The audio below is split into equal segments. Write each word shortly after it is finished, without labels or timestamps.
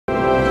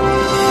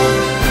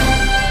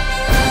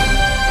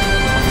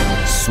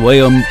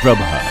Swayam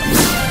Prabha.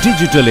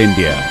 Digital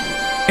India.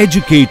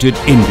 Educated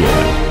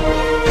India.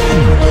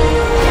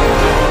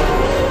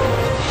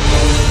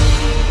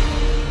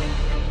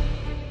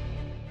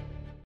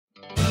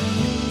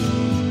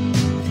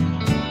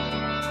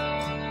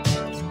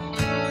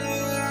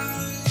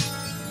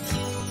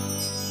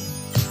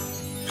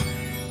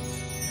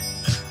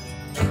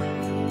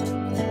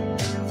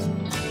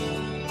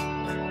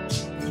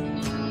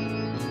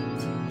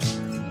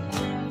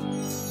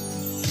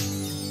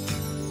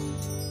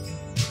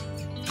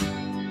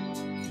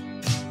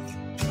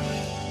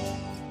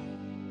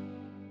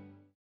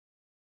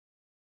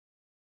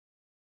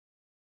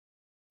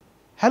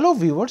 Hello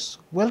viewers,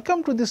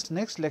 welcome to this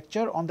next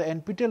lecture on the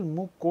NPTEL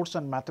MOOC course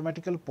on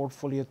Mathematical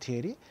Portfolio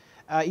Theory.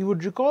 You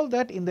would recall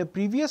that in the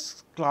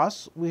previous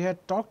class we had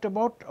talked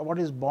about what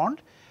is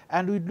bond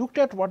and we looked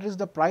at what is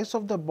the price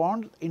of the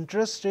bond,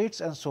 interest rates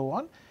and so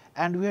on,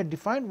 and we had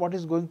defined what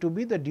is going to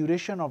be the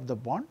duration of the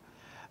bond,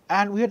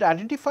 and we had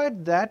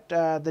identified that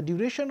the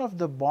duration of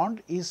the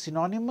bond is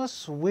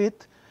synonymous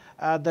with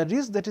the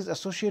risk that is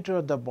associated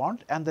with the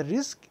bond, and the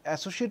risk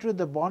associated with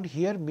the bond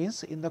here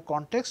means in the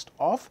context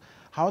of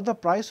how the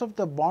price of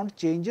the bond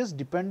changes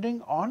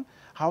depending on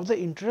how the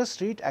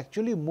interest rate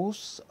actually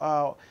moves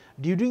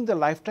during the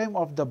lifetime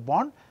of the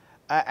bond,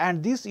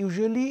 and this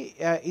usually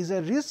is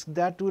a risk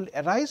that will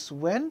arise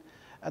when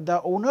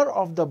the owner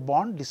of the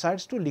bond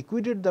decides to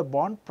liquidate the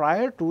bond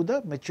prior to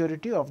the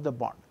maturity of the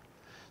bond.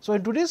 So,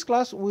 in today's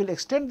class we will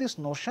extend this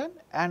notion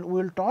and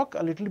we will talk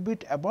a little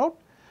bit about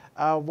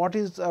what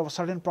is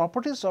certain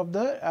properties of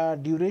the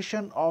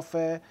duration of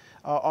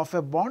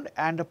a bond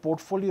and a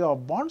portfolio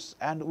of bonds,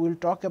 and we will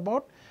talk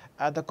about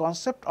the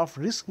concept of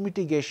risk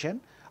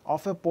mitigation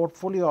of a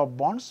portfolio of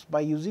bonds by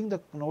using the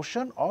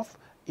notion of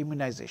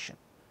immunization.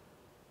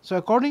 So,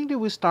 accordingly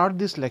we start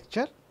this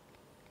lecture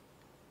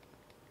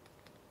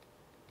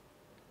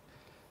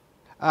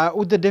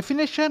with the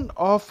definition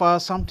of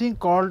something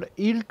called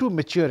yield to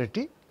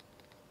maturity.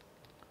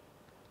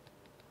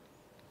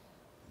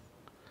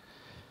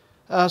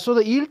 So,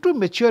 the yield to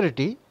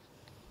maturity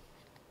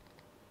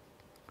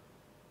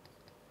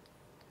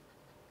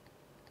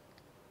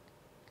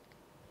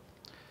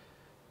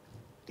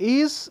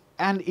is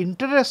an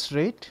interest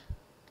rate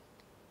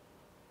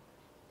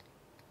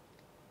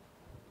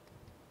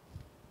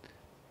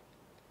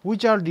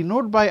which are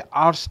denoted by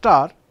R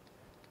star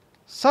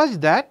such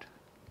that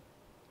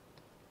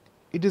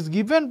it is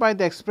given by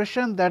the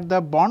expression that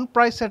the bond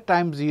price at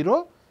time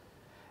 0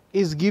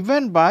 is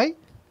given by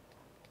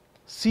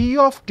C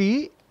of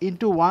t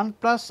into 1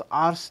 plus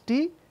R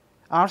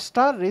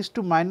star raised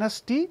to minus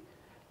t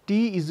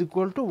is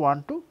equal to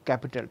 1 to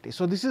capital T.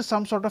 So, this is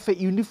some sort of a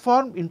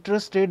uniform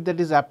interest rate that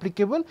is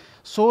applicable,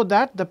 so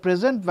that the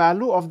present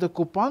value of the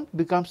coupon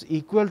becomes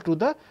equal to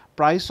the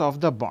price of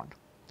the bond.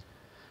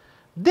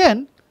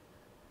 Then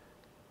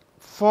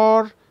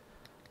for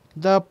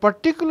the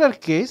particular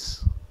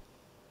case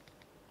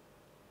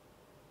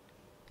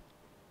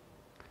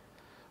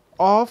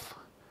of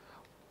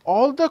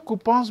all the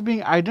coupons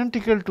being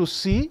identical to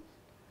C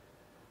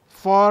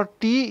for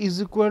t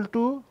is equal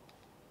to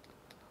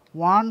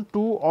 1, 2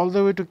 all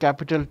the way to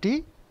capital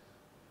T,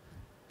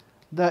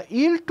 the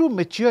yield to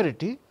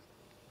maturity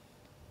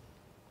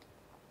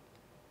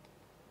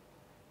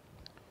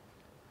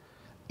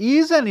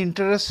is an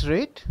interest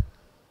rate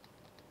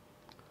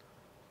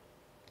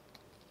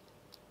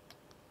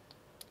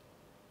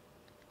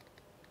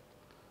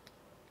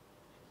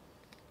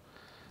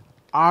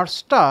R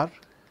star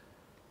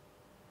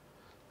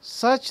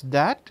such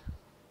that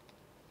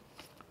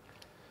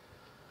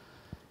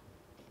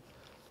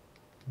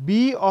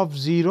B of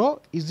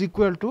 0 is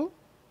equal to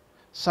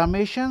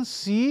summation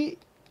C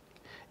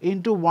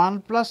into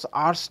 1 plus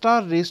R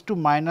star raised to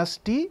minus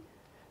t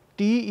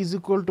is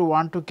equal to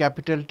 1 to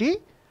capital T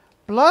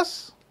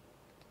plus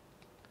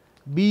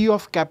B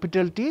of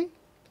capital T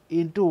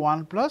into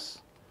 1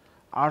 plus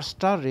R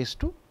star raised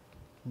to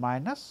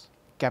minus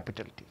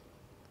capital T.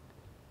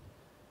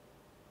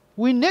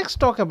 We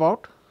next talk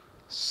about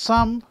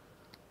some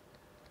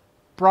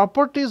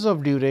properties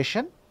of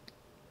duration.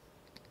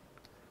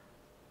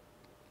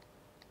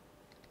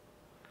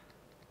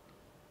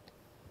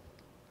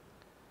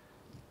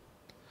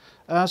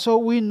 So,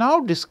 we now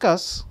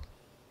discuss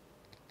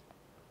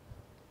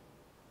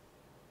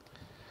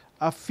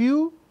a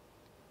few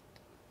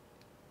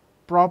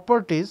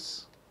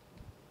properties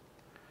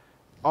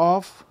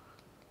of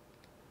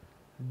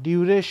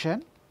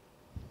duration,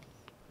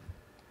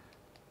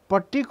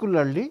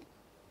 particularly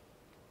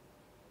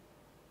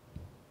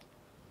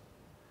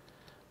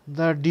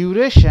the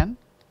duration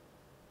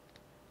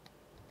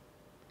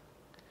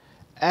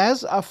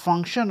as a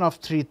function of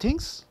three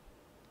things,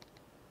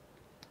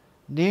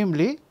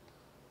 namely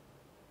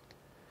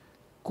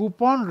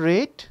coupon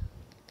rate,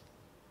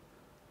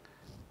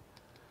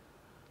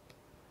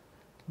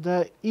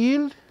 the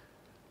yield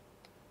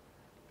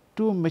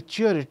to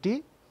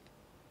maturity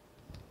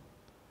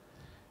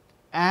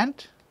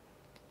and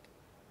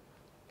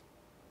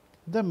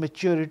the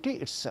maturity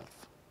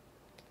itself.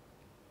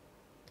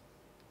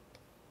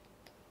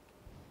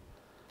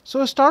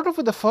 So, start off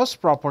with the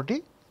first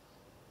property,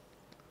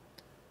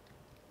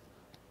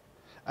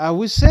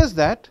 which says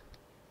that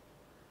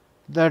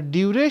the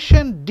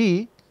duration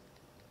d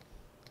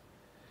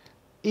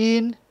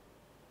in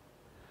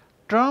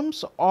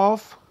terms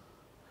of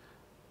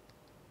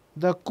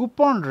the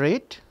coupon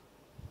rate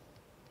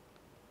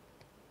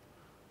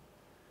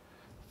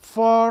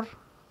for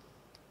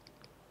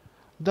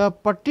the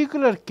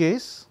particular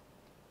case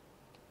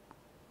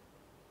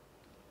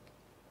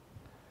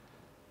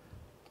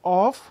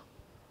of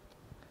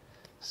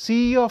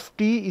C of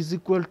t is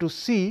equal to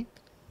C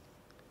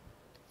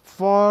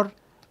for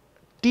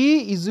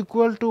t is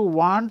equal to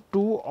 1,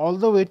 2 all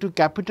the way to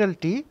capital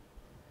T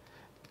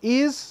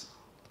is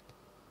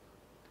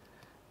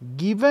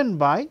given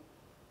by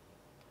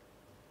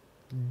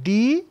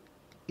d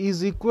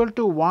is equal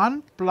to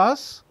 1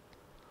 plus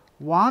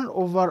 1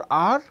 over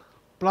r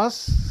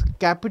plus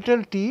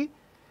capital T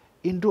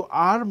into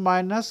r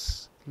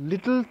minus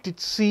little t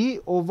c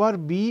over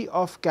b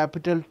of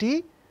capital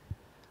T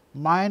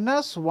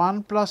minus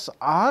 1 plus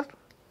r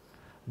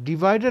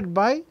divided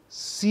by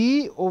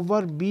c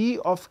over b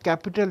of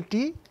capital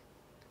T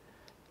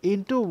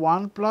into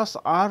 1 plus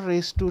r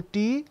raised to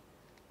t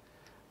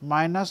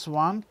minus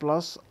 1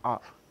 plus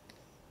r.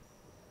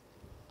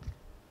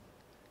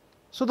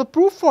 So, the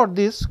proof for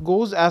this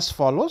goes as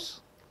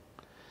follows.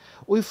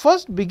 We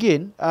first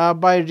begin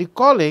by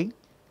recalling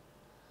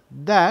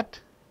that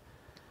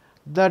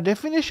the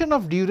definition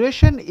of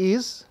duration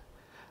is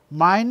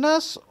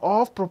minus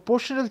of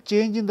proportional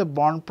change in the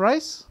bond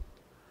price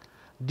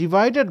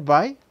divided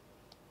by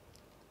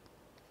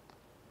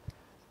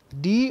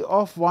d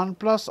of 1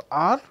 plus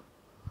r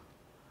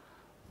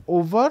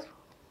over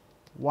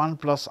 1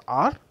 plus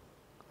r,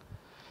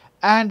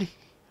 and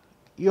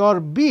your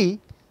b.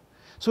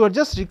 So, we are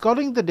just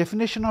recalling the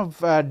definition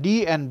of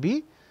d and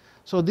b.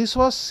 So, this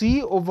was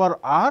c over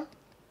r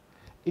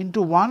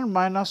into 1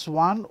 minus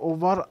 1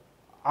 over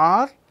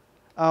r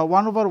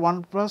 1 over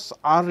 1 plus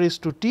r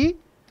raised to t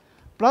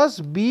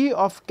plus b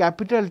of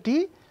capital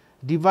T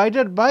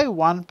divided by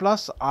 1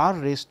 plus r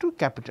raised to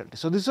capital T.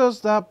 So, this was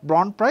the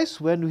bond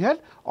price when we had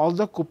all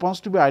the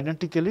coupons to be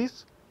identically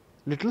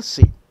little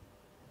c.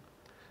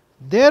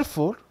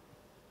 Therefore,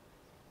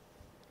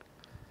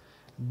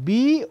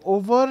 b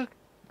over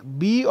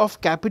b of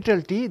capital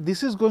T,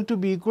 this is going to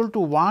be equal to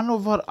 1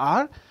 over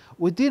r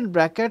within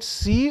bracket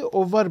c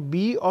over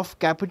b of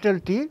capital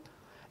T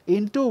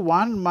into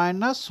 1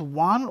 minus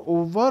 1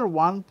 over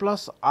 1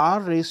 plus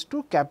r raised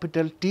to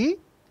capital T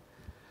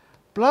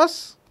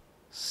plus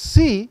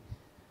c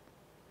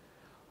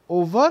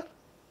over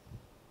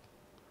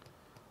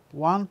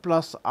 1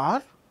 plus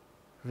r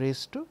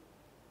raised to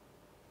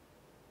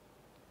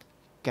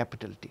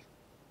capital T.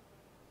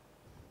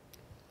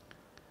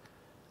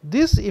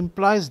 This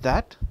implies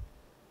that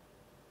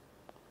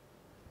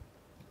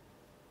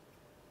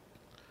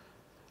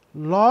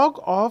log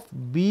of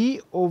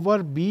b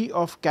over b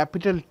of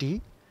capital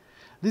T,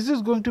 this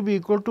is going to be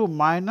equal to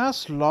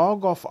minus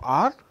log of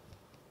r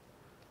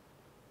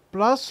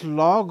plus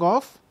log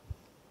of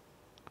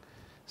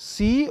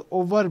c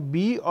over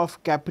b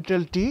of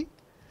capital T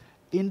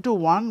into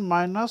 1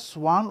 minus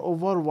 1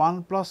 over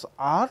 1 plus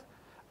r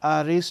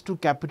raised to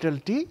capital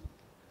T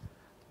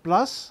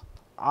plus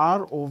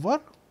r over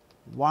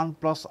 1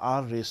 plus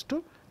r raised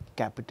to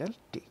capital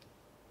T.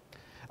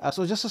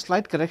 So, just a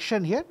slight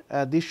correction here,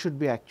 this should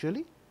be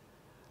actually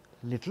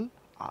little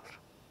r.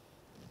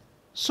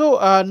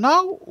 So,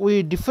 now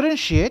we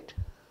differentiate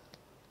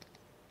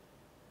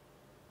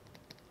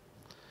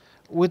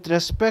with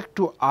respect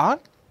to r.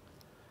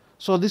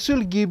 So, this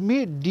will give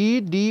me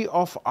d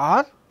of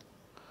r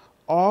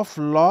of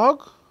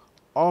log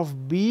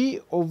of b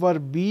over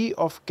b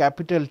of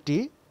capital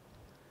T.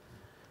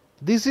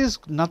 This is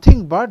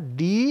nothing but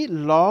d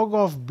log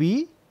of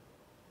b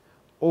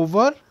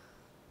over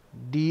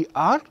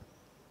dr,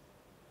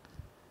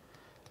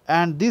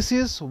 and this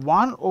is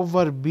 1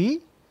 over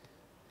b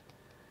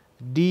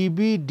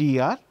db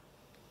dr,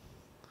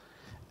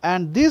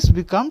 and this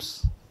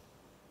becomes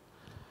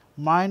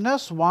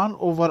minus 1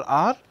 over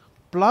r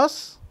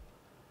plus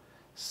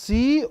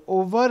c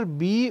over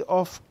b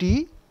of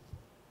t,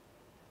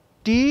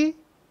 t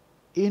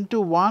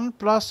into 1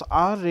 plus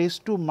r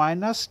raised to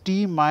minus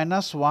t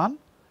minus 1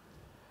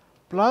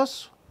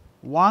 plus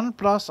 1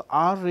 plus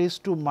r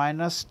raised to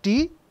minus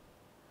t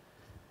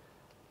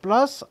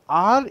plus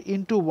r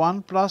into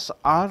 1 plus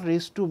r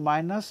raised to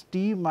minus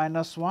t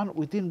minus 1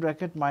 within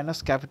bracket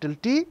minus capital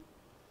T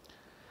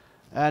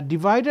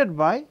divided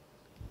by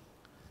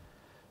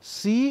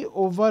c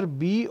over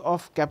b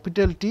of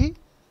capital T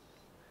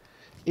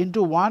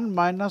into 1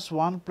 minus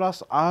 1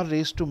 plus r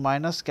raised to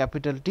minus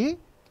capital T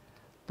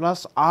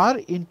plus r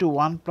into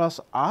 1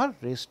 plus r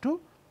raised to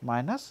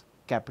minus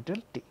capital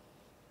T.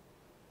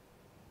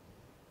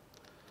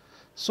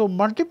 So,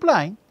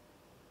 multiplying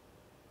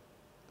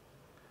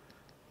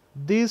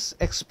this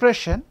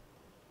expression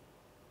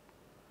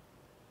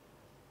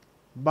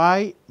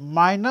by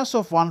minus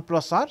of 1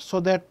 plus r, so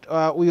that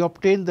we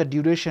obtain the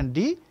duration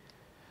d,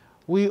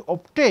 we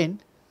obtain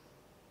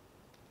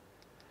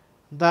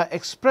the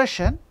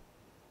expression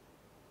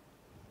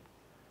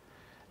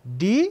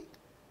d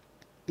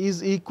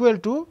is equal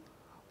to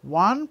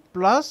 1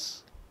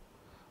 plus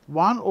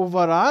 1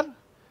 over r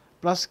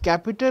plus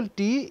capital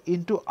T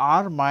into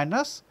r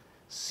minus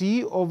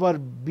c over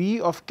b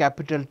of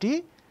capital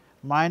T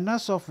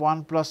minus of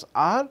 1 plus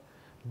r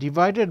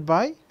divided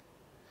by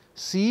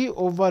c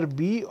over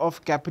b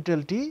of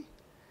capital T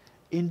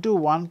into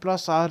 1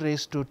 plus r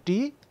raised to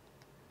t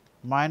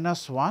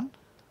minus 1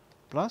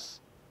 plus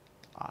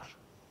r.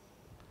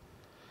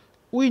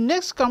 We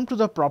next come to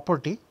the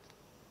property,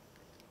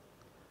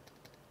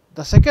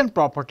 the second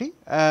property,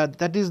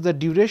 that is the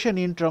duration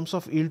in terms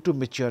of yield to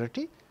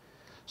maturity.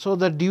 So,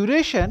 the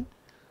duration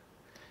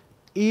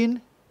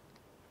in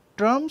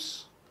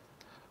terms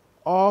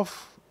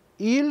of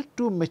yield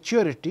to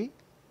maturity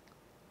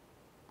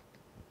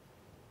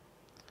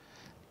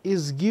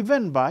is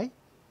given by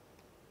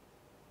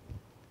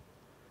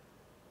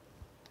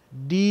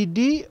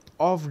dd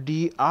of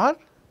dr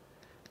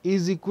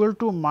is equal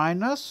to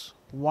minus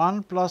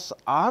 1 plus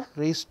r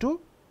raised to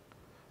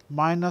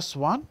minus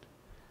 1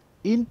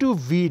 into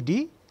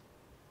Vd,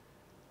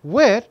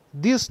 where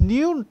this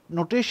new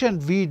notation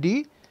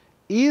Vd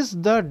is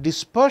the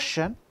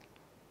dispersion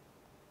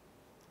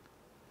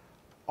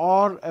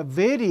or a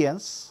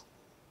variance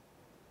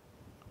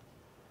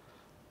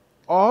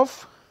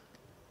of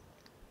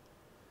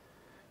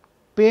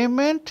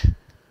payment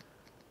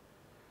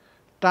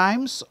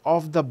times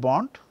of the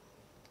bond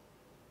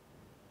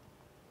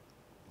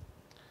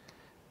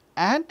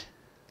and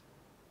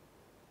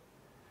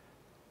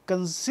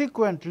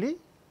consequently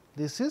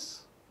this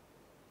is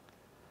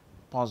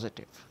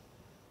positive.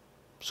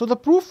 So, the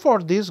proof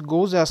for this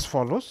goes as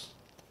follows.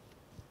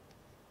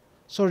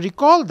 So,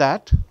 recall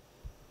that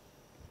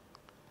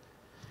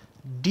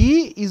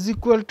d is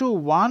equal to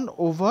 1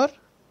 over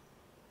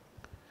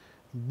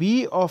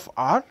b of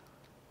r.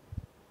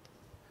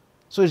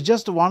 So, it is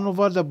just 1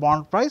 over the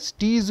bond price,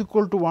 t is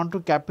equal to 1 to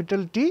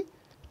capital T,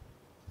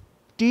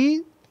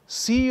 T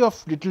c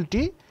of little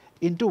t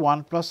into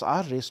 1 plus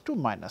r raised to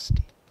minus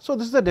t. So,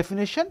 this is the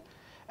definition,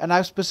 and I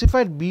have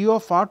specified b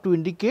of r to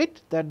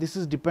indicate that this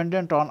is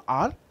dependent on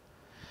r.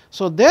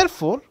 So,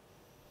 therefore,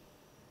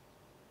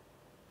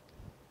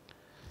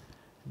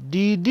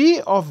 dd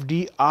of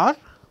dr,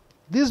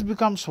 this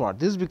becomes what?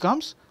 This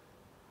becomes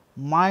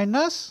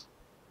minus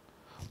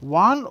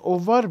 1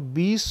 over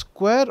b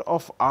square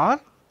of r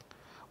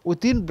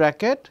within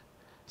bracket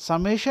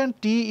summation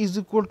t is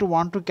equal to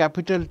 1 to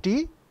capital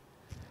T,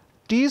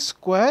 t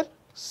square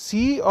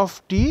c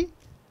of t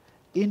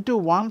into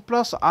 1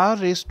 plus r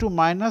raised to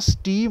minus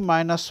t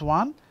minus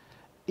 1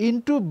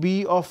 into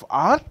b of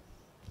r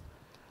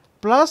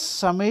plus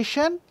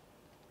summation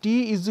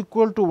t is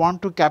equal to 1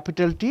 to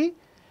capital T,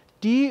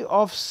 t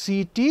of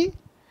c t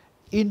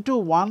into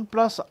 1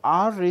 plus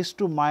r raised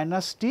to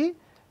minus t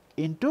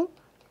into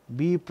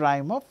b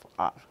prime of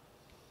r.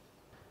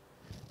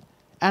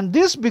 And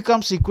this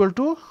becomes equal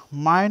to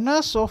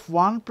minus of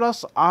 1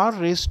 plus r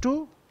raised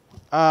to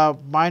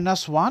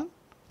minus 1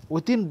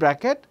 within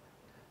bracket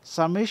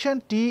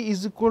summation t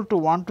is equal to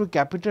 1 to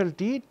capital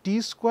T, t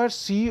square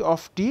c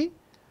of t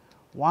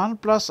 1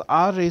 plus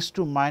r raised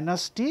to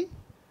minus t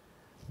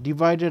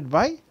divided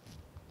by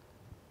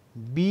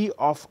b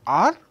of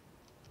r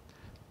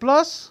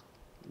plus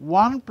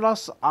 1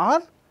 plus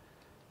r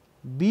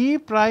b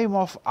prime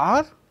of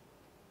r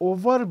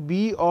over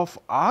b of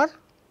r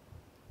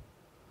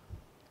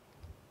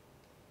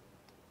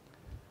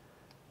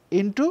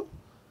into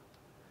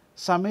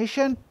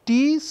summation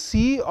t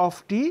c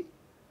of t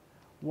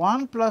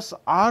 1 plus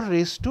r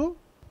raised to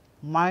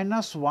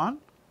minus 1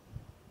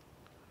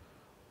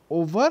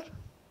 over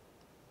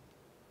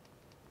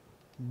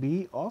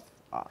b of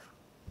r.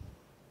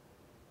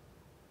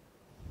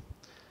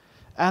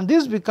 And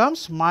this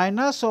becomes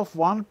minus of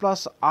 1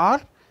 plus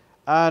r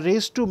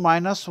raised to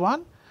minus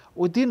 1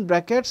 within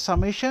bracket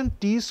summation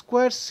t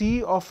square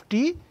c of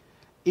t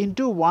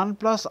into 1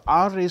 plus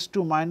r raised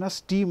to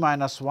minus t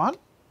minus 1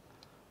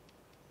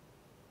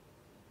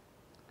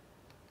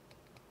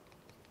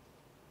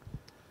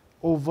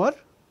 over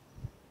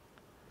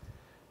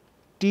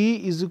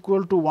t is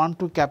equal to 1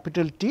 to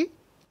capital T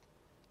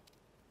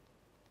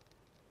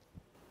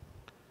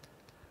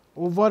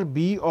over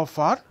b of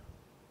r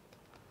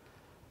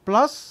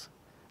plus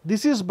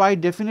this is by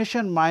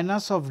definition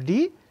minus of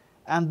d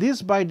and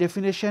this by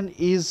definition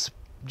is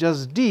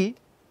just d.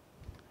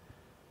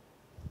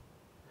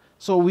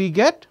 So, we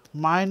get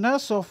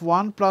minus of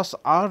 1 plus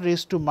r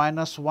raised to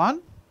minus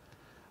 1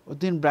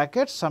 within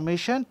bracket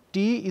summation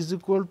t is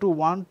equal to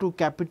 1 to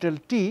capital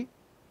T,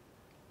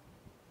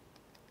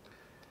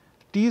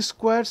 t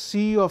square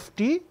c of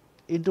t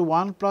into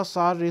 1 plus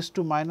r raised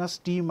to minus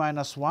t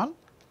minus 1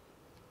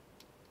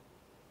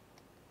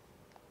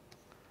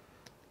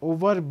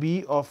 over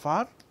b of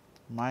r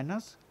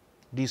minus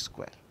d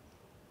square.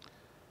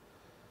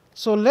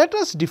 So, let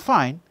us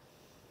define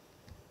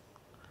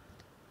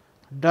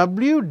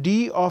w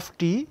d of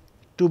t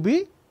to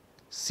be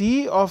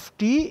c of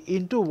t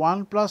into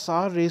 1 plus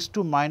r raised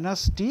to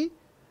minus t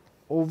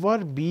over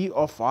b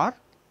of r.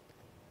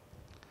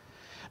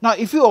 Now,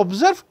 if you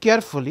observe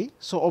carefully,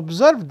 so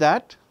observe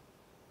that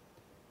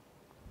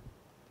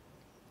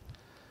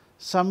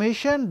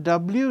summation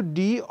W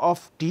d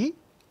of t,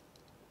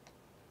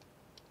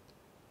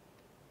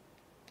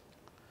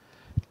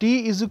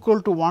 t is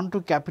equal to 1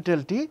 to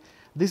capital T.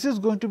 This is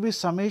going to be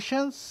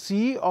summation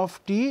C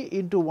of t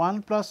into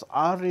 1 plus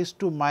r raised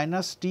to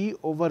minus t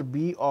over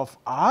b of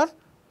r,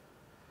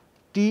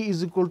 t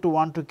is equal to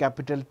 1 to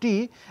capital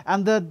T,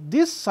 and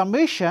this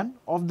summation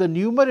of the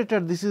numerator,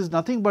 this is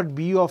nothing but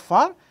b of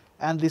r,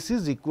 and this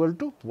is equal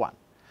to 1.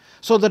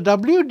 So, the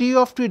W d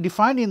of t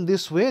defined in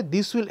this way,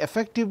 this will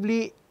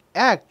effectively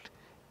act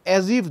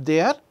as if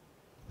they are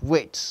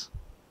weights.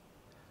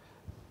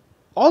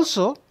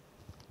 Also,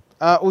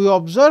 we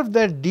observe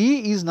that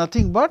d is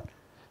nothing but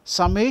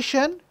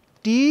summation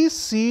T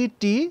C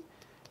t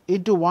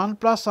into 1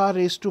 plus r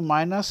raised to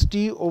minus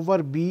t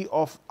over b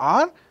of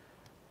r,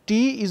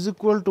 t is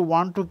equal to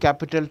 1 to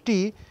capital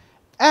T,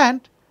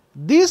 and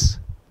this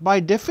by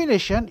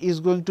definition is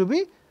going to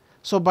be,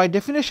 so by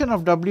definition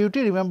of W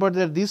t, remember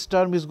that this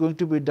term is going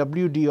to be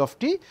W d of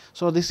t.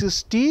 So, this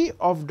is t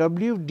of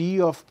W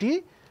d of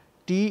t,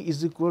 t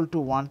is equal to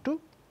 1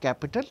 to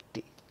capital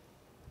T.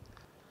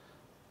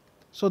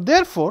 So,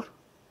 therefore,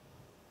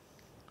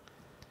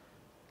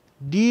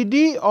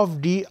 dd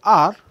of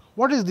dr,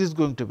 what is this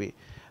going to be?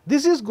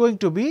 This is going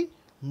to be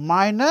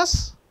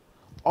minus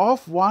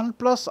of 1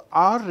 plus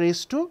r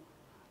raised to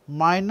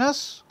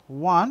minus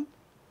 1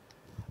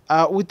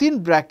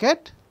 within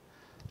bracket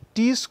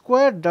t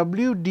square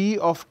W d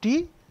of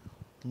t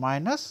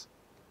minus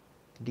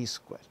d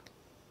square,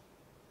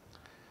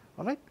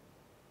 all right.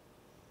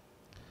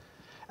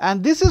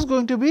 And this is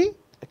going to be,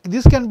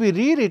 this can be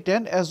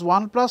rewritten as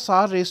 1 plus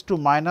r raised to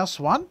minus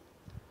 1.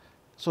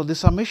 So, the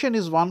summation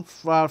is 1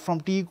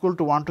 from t equal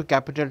to 1 to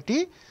capital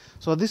T.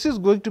 So, this is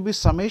going to be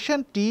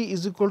summation t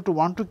is equal to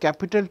 1 to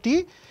capital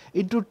T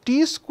into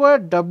t square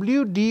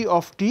W d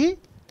of t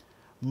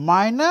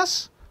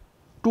minus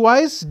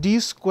twice d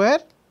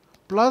square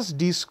plus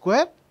d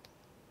square,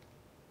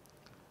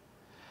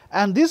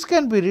 and this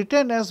can be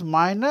written as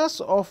minus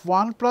of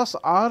 1 plus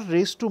r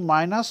raised to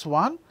minus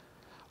 1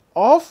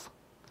 of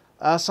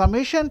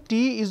summation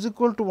t is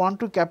equal to 1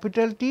 to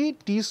capital T,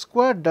 t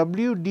square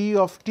W d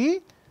of t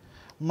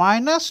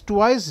minus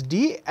twice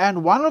d,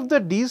 and one of the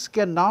d's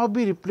can now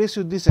be replaced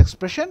with this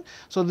expression.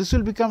 So, this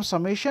will become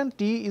summation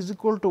t is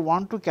equal to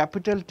 1 to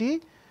capital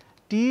T,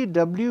 t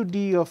W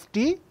d of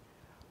t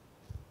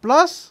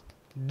plus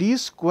d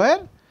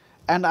square,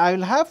 and I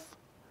will have,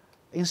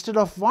 instead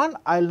of 1,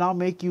 I will now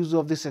make use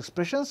of this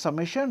expression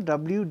summation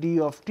W d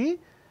of t,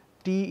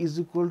 t is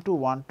equal to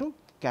 1 to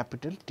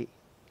capital T.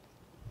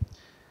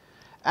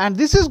 And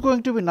this is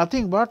going to be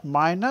nothing but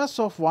minus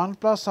of 1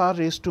 plus r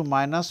raised to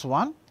minus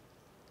 1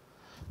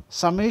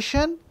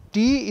 summation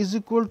t is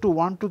equal to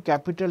 1 to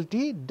capital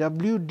T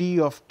W d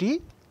of t,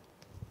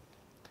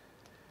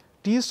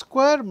 t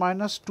square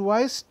minus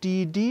twice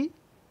T d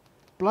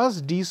plus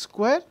d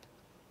square,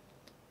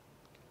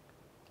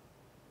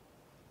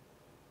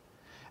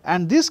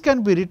 and this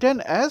can be written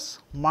as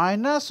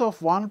minus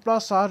of 1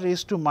 plus r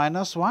raised to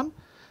minus 1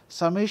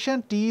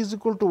 summation t is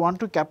equal to 1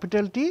 to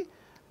capital T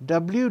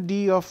W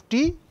d of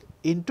t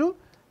into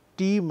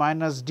t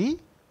minus d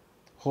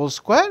whole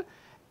square,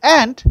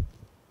 and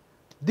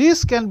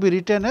this can be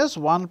written as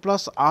 1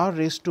 plus r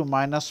raised to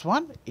minus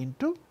 1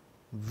 into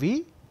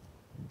V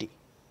d.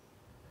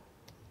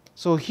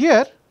 So,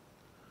 here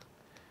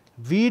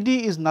V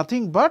d is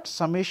nothing but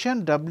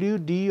summation W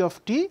d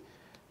of t,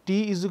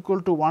 t is equal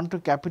to 1 to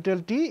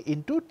capital T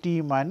into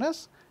t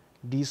minus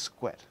d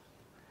square.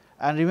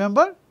 And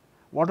remember,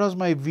 what was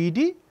my V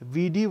d?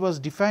 V d was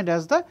defined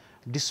as the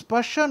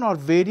dispersion or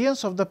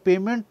variance of the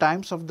payment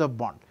times of the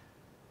bond.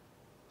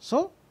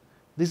 So,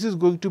 this is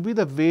going to be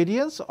the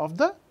variance of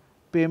the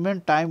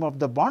payment time of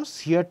the bonds.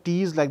 Here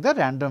t is like the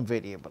random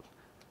variable.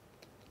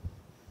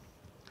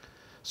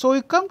 So,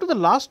 we come to the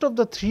last of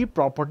the 3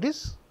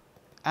 properties,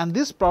 and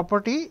this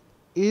property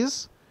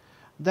is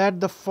that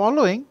the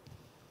following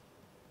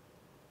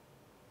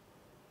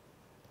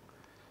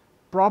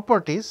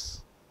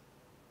properties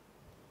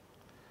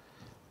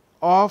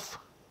of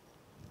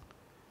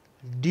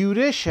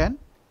duration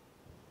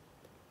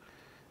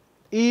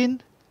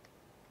in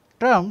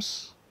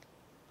terms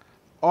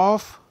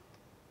of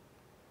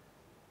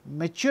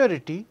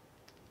maturity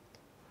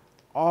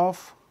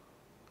of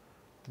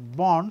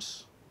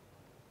bonds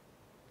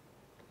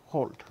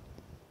hold.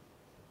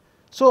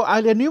 So,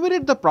 I will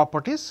enumerate the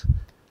properties.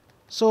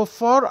 So,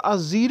 for a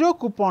 0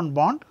 coupon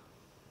bond,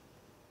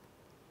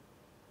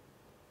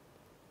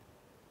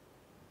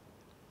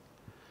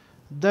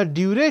 the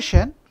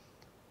duration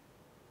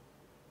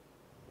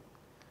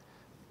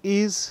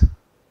is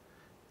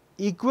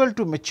equal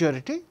to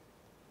maturity.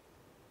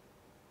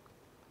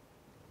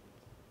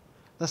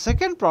 The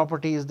second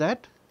property is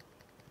that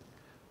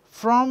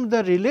from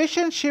the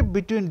relationship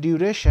between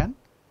duration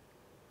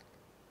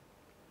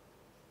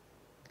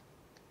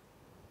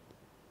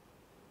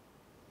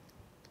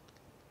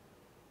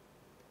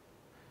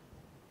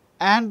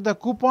and the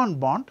coupon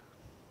bond,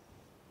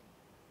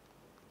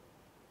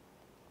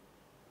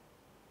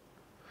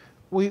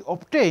 we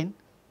obtain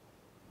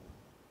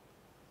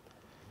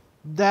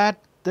that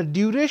the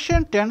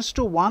duration tends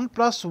to 1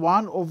 plus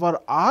 1 over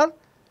r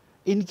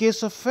in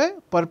case of a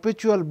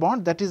perpetual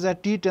bond, that is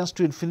at t tends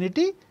to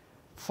infinity,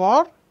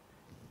 for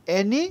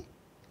any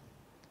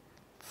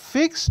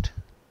fixed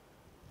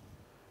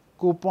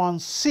coupon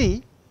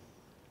C,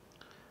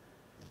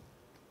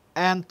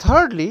 and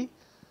thirdly,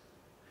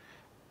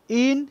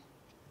 in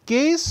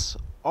case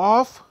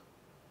of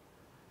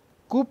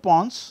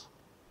coupons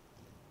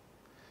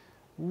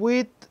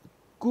with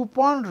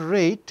coupon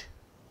rate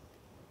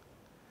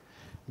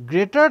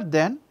greater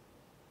than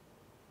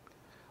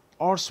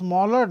or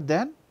smaller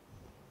than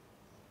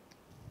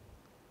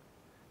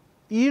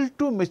yield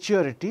to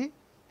maturity,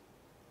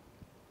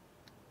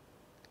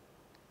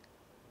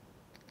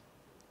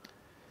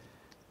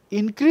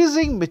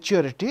 increasing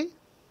maturity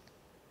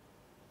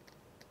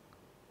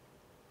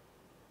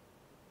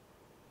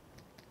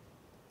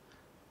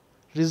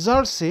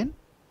results in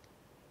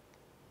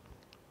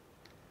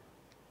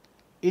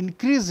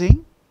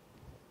increasing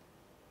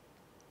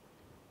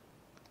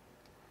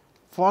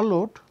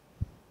followed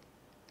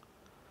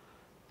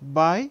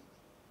by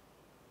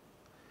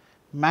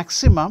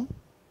maximum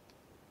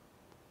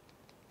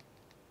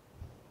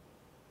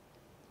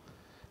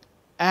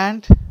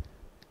and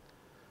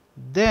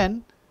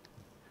then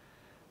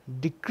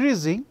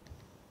decreasing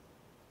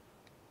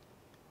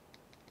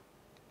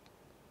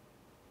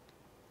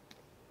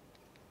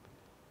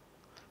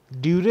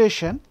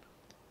duration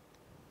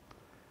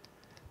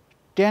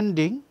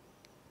tending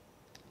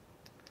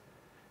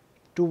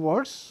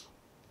towards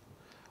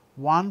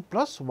 1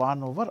 plus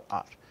 1 over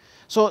r.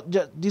 So,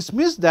 this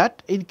means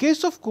that in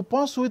case of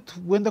coupons with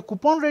when the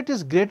coupon rate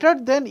is greater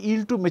than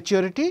yield to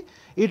maturity,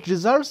 it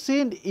results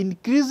in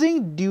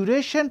increasing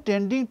duration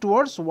tending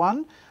towards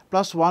 1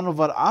 plus 1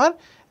 over r,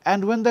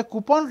 and when the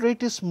coupon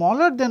rate is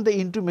smaller than the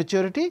yield to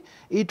maturity,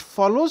 it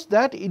follows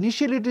that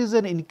initially it is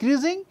an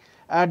increasing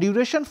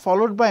duration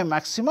followed by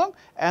maximum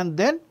and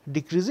then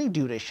decreasing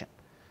duration.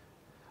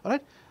 All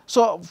right.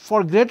 So,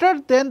 for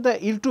greater than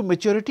the yield to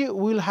maturity,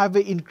 we will have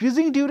a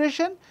increasing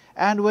duration,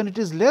 and when it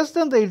is less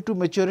than the yield to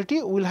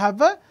maturity, we will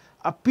have a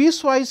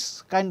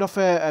piecewise kind of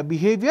a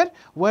behavior,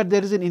 where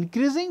there is an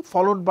increasing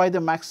followed by the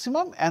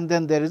maximum and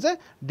then there is a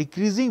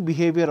decreasing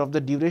behavior of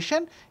the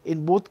duration,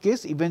 in both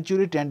case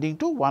eventually tending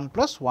to 1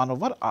 plus 1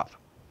 over r.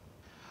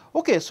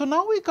 Okay, so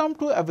now we come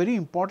to a very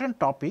important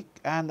topic,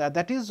 and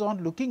that is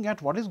on looking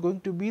at what is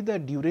going to be the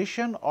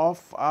duration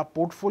of a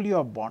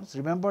portfolio of bonds.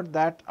 Remember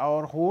that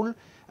our whole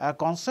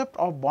concept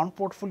of bond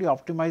portfolio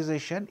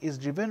optimization is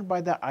driven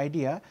by the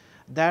idea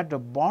that the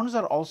bonds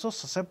are also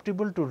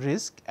susceptible to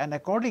risk, and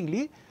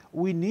accordingly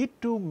we need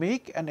to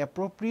make an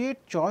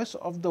appropriate choice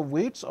of the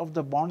weights of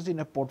the bonds in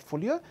a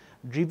portfolio,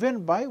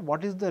 driven by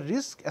what is the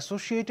risk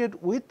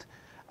associated with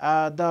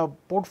the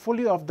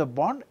portfolio of the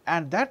bond,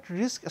 and that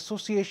risk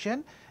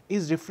association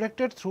is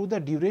reflected through the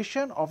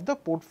duration of the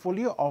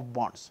portfolio of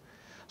bonds.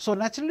 So,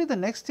 naturally the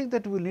next thing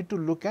that we need to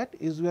look at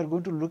is we are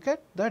going to look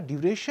at the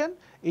duration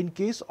in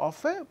case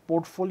of a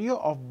portfolio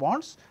of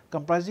bonds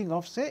comprising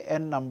of say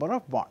n number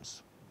of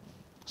bonds.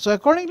 So,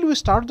 accordingly we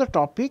start the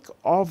topic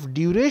of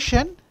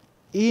duration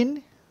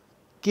in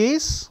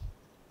case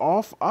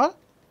of a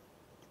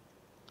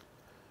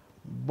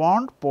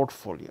bond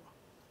portfolio.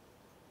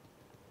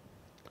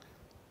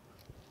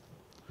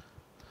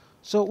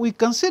 So, we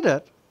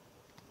consider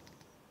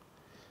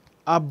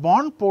a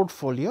bond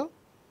portfolio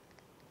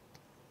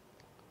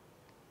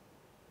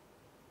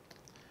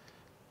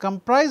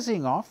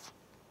comprising of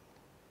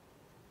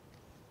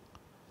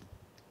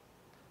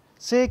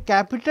say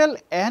capital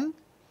N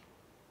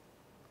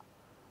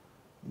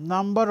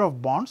number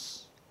of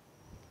bonds,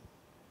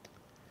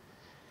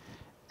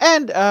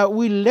 and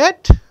we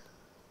let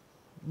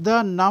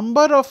the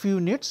number of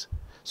units.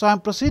 So, I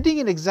am proceeding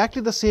in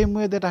exactly the same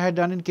way that I had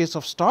done in case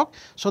of stock.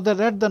 So, that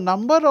let the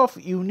number of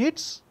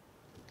units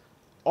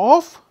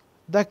of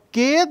the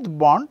kth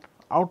bond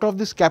out of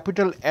this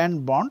capital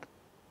N bond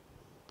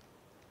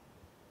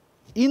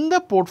in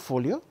the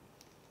portfolio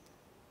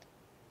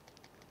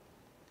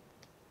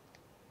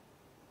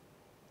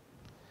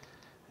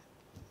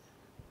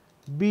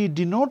be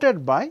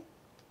denoted by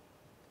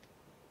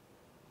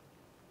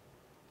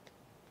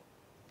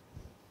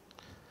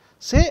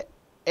say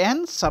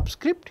N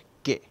subscript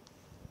k,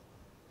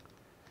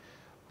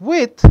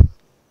 with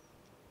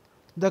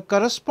the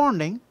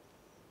corresponding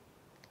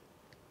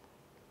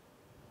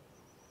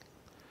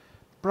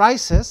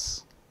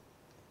prices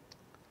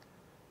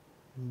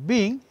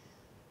being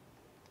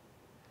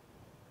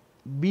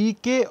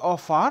Bk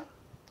of r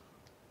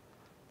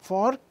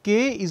for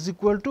k is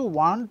equal to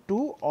 1,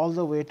 2 all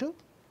the way to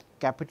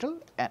capital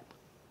N.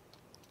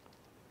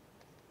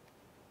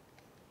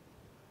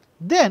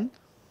 Then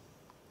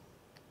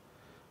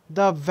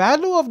the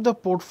value of the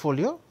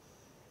portfolio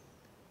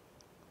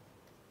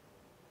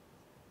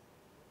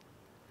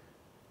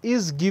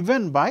is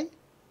given by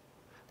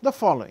the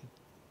following.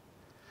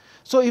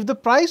 So, if the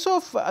price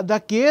of the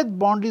kth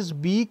bond is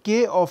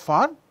Bk of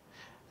r,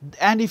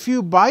 and if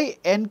you buy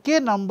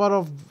Nk number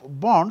of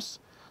bonds,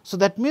 so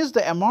that means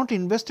the amount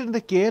invested in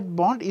the kth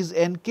bond is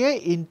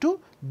Nk into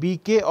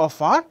Bk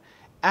of r,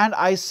 and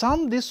I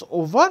sum this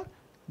over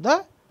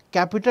the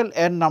capital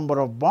N number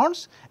of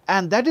bonds,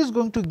 and that is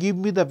going to give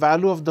me the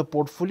value of the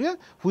portfolio,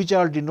 which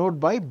I will denote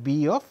by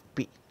B of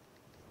P.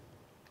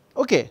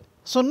 Okay.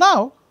 So,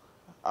 now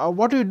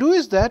what we do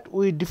is that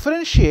we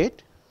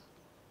differentiate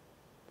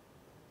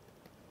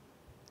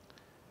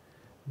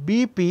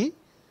B P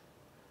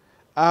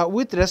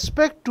with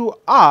respect to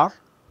R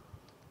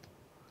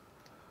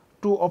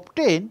to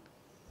obtain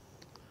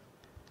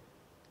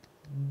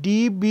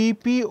d B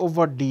P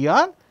over d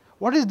R.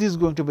 What is this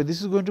going to be?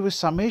 This is going to be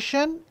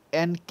summation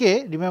N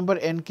k, remember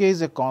N k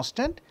is a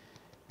constant,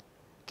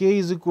 k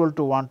is equal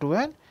to 1 to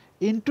n,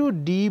 into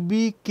d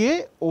B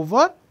k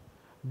over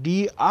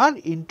d R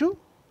into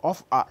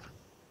of R.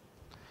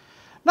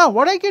 Now,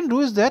 what I can do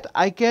is that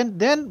I can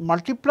then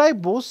multiply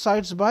both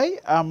sides by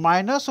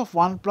minus of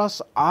 1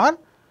 plus R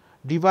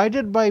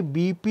divided by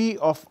B P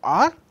of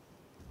R.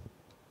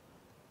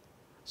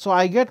 So,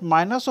 I get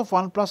minus of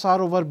 1 plus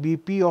R over B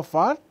P of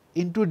R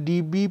into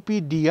d B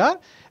P d R,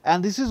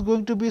 and this is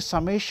going to be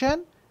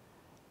summation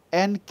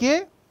N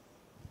k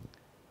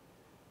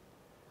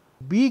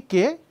B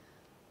k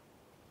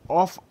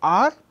of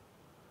R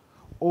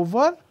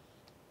over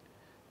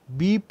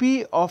B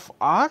P of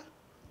R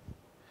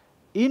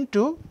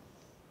into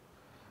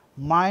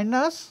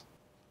minus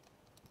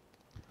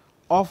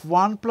of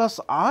 1 plus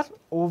R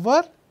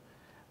over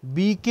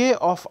B k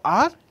of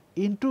R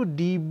into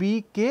d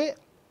B k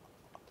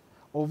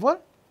over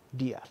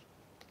d R.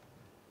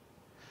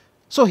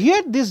 So,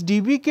 here this d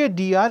B k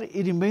d R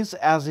remains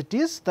as it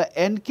is, the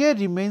N k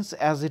remains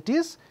as it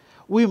is.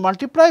 We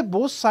multiply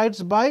both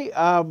sides by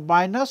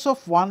minus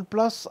of 1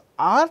 plus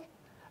R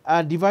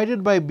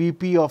divided by B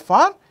P of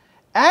R,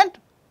 and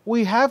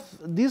we have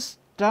this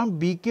term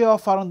B k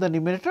of R on the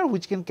numerator,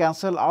 which can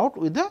cancel out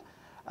with the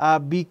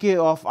B k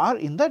of R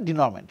in the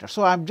denominator.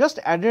 So, I have just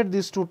added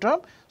these two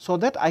terms, so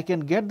that I can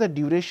get the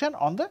duration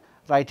on the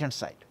right hand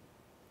side.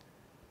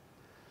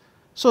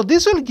 So,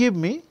 this will give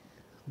me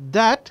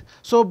that.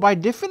 So, by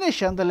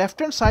definition the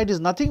left hand side is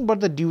nothing but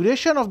the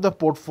duration of the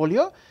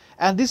portfolio,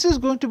 and this is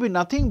going to be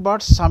nothing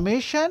but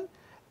summation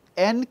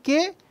N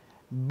k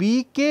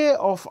B k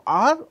of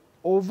R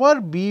over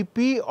B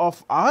P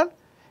of R,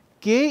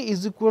 k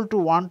is equal to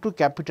 1 to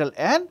capital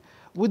N,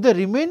 with the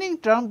remaining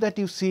term that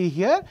you see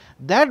here,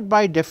 that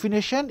by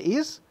definition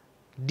is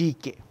d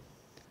k.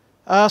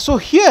 So,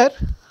 here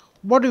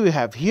what do we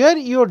have? Here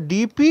your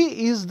d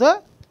P is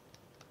the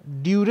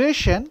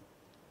duration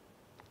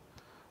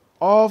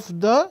of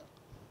the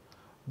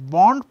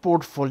bond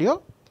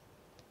portfolio,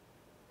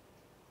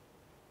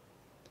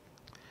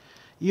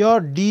 your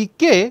d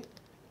k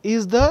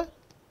is the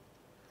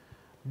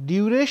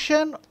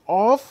duration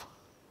of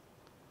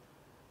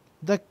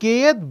the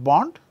kth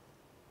bond.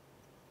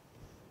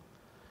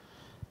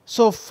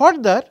 So,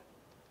 further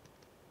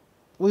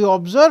we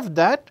observe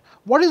that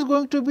what is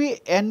going to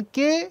be N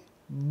k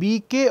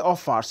B k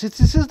of R, since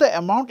this is the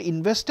amount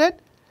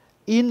invested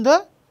in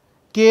the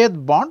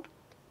kth bond,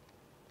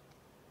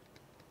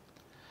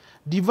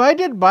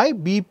 divided by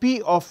B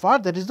P of R,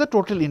 that is the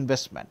total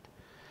investment,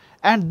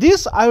 and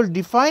this I will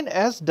define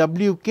as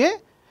W k,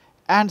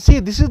 and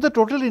see this is the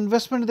total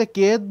investment in the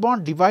kth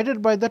bond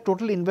divided by the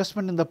total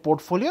investment in the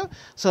portfolio.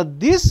 So,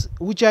 this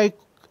which I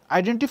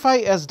identify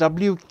as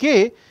W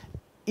k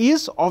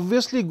is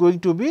obviously going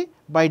to be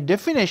by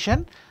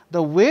definition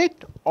the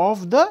weight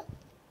of the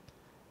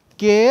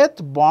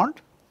kth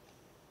bond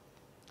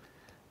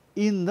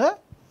in the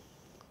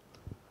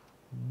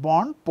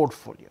bond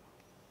portfolio.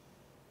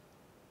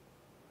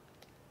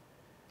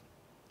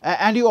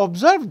 And you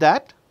observe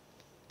that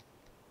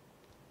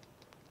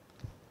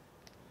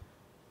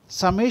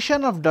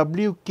summation of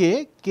W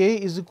k, k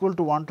is equal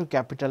to 1 to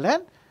capital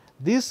N,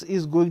 this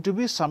is going to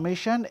be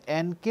summation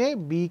N k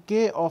B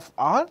k of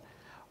R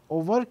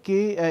over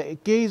k,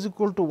 k is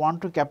equal to 1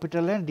 to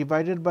capital N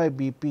divided by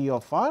B P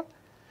of R.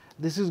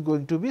 This is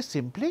going to be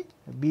simply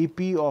B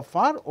P of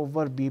R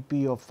over B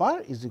P of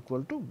R is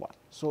equal to 1.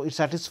 So, it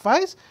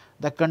satisfies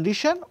the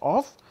condition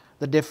of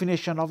the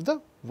definition of the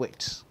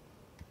weights.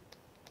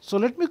 So,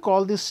 let me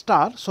call this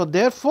star. So,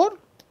 therefore,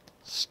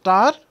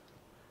 star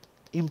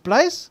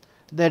implies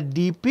that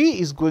d P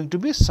is going to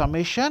be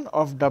summation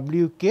of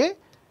W k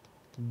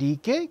d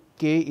k,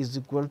 k is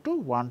equal to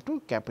 1 to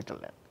capital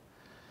N.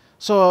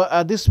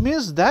 So, this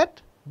means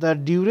that the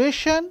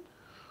duration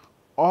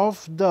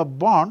of the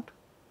bond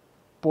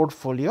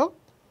portfolio,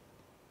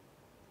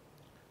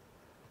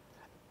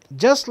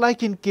 just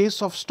like in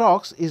case of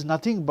stocks, is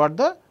nothing but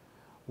the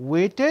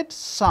weighted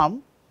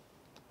sum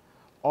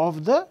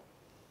of the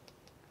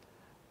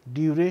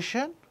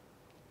duration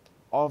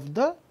of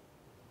the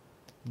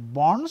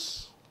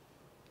bonds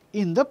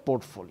in the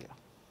portfolio.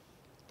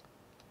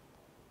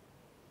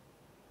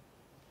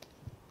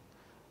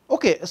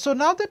 Okay, so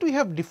now that we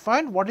have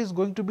defined what is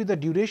going to be the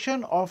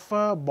duration of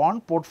a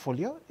bond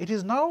portfolio, it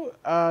is now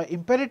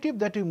imperative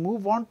that we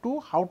move on to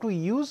how to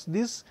use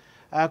this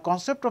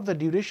concept of the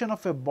duration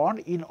of a bond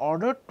in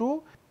order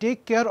to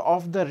take care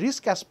of the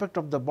risk aspect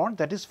of the bond,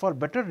 that is for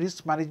better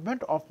risk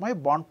management of my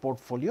bond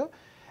portfolio.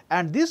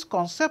 And this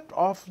concept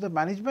of the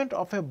management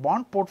of a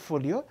bond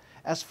portfolio,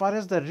 as far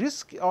as the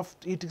risk of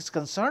it is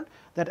concerned,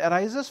 that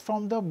arises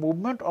from the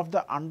movement of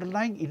the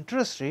underlying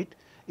interest rate,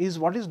 is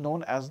what is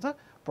known as the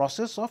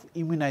process of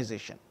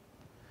immunization.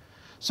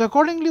 So,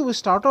 accordingly, we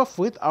start off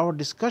with our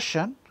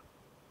discussion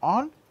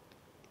on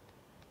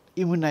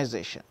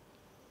immunization.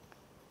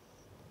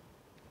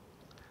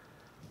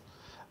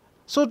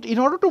 So, in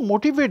order to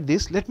motivate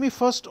this, let me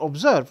first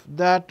observe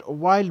that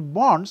while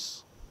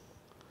bonds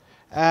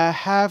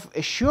have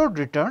assured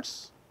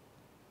returns,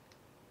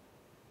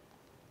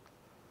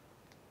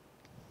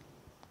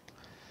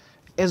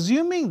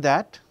 assuming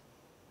that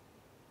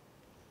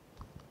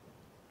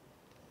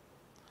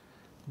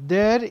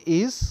there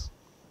is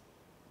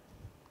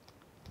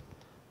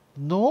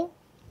no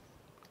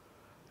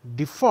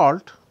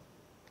default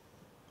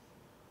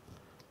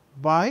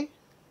by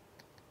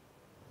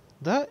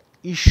the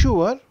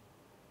issuer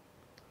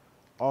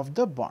of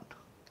the bond.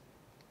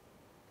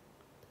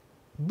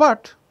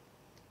 But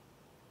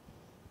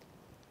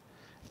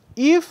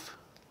if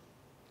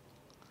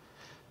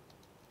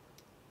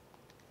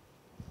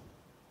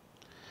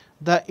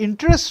the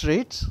interest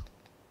rates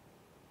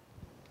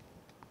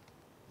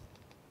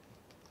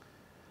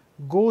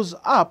goes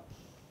up,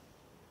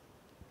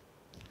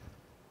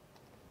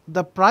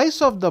 the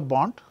price of the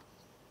bond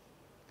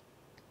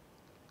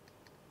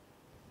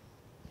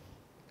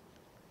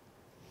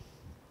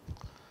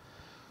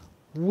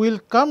will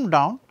come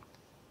down,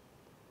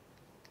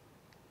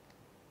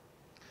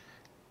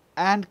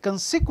 and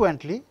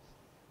consequently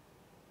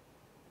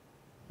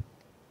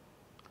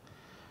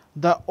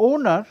the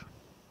owner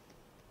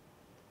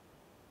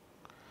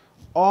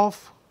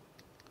of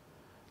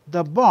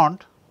the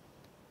bond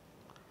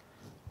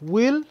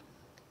will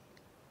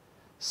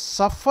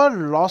suffer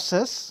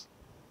losses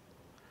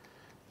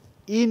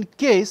in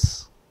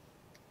case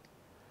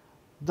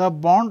the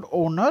bond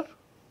owner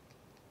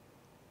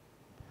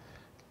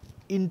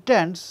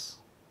intends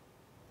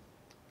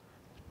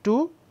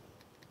to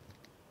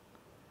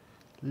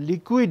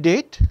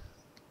liquidate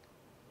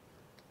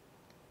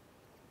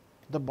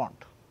the bond.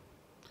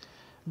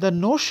 The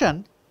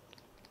notion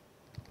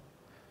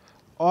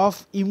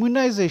of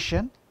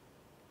immunization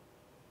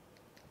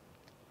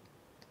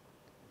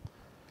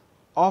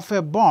of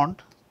a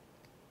bond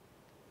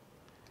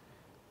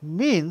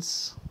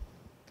means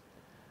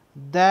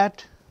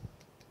that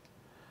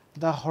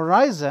the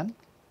horizon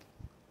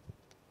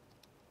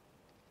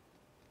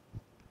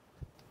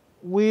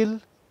will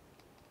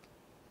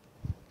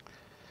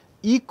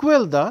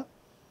equal the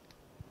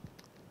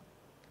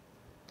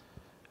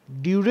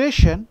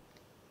duration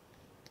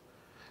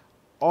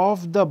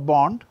of the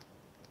bond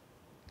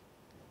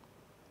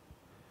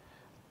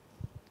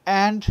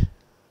and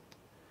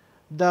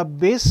the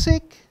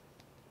basic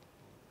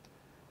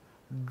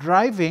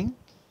driving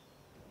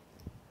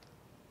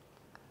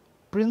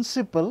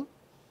principle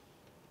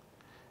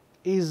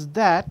is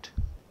that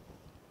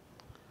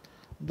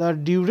the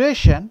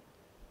duration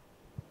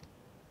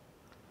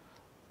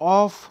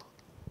of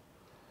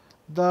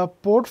the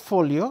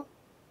portfolio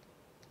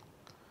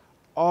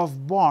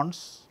of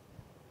bonds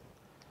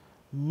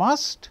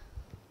must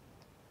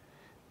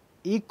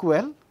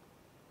equal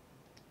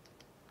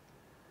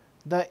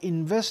the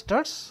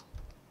investor's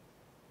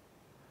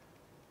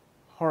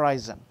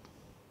horizon.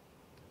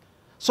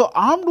 So,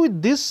 armed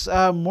with this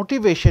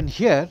motivation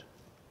here,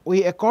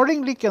 we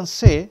accordingly can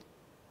say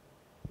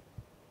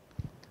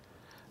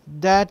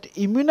that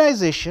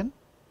immunization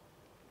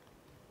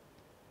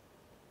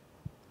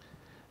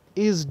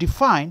is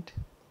defined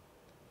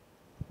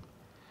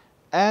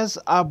as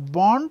a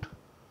bond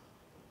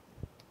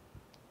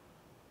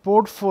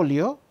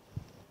portfolio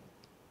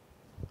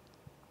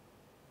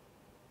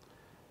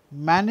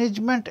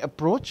management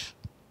approach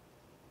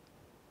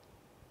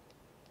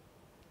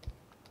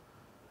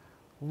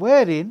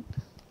wherein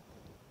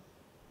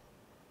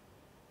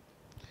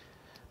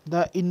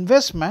the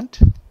investment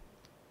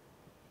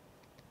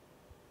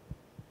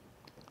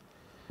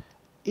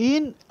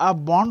in a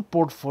bond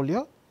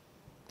portfolio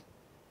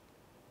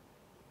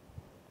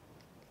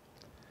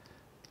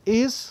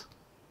is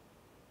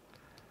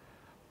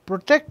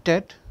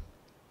protected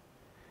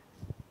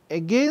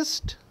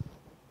against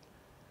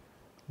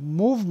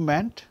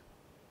movement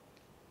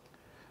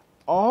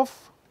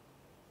of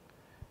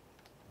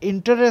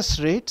interest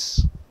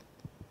rates,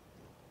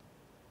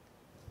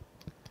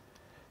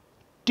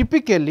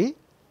 typically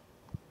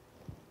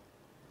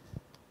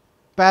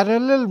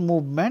parallel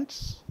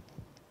movements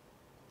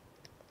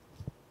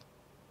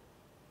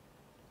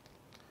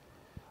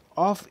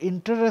of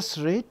interest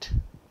rate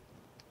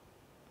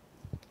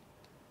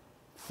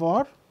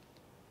for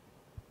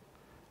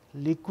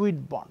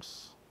liquid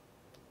bonds.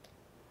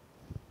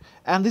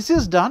 And this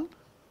is done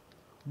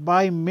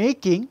by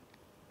making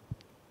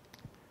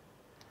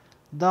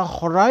the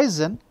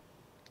horizon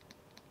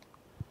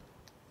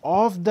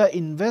of the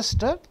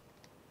investor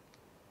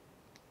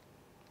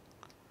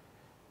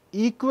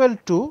equal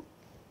to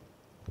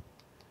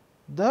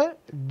the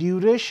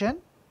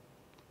duration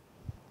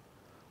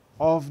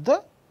of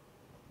the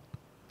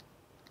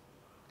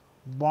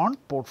bond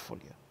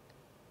portfolio.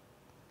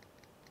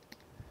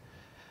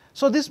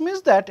 So, this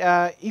means that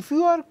if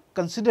you are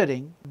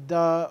considering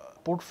the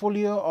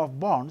portfolio of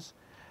bonds,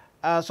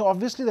 so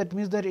obviously that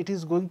means that it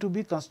is going to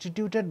be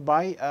constituted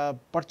by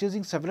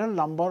purchasing several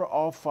number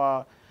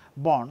of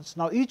bonds.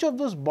 Now, each of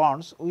those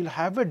bonds will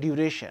have a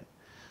duration.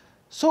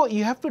 So,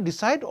 you have to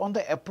decide on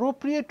the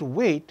appropriate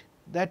weight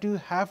that you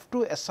have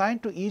to assign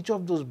to each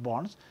of those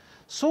bonds,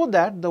 so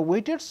that the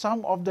weighted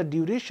sum of the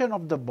duration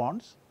of the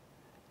bonds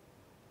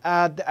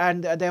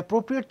and the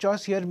appropriate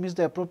choice here means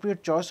the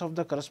appropriate choice of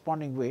the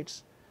corresponding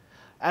weights,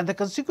 and the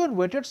consequent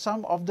weighted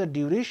sum of the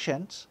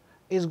durations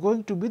is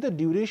going to be the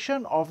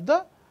duration of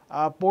the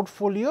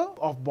portfolio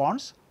of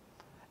bonds.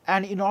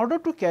 And in order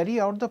to carry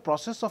out the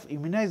process of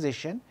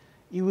immunization,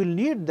 you will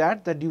need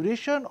that the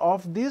duration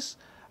of this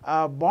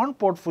bond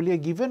portfolio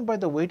given by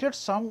the weighted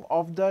sum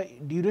of the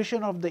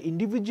duration of the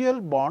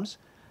individual bonds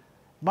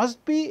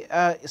must be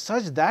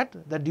such that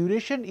the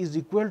duration is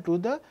equal to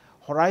the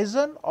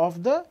horizon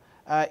of the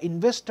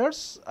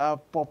investor's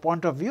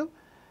point of view,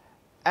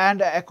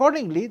 and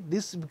accordingly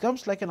this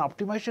becomes like an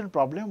optimization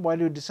problem while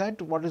you decide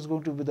what is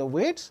going to be the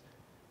weights,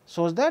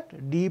 so that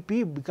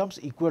DP becomes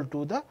equal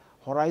to the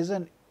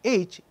horizon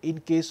H in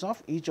case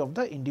of each of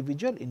the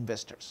individual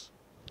investors.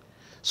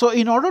 So,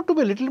 in order to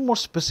be a little more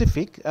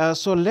specific,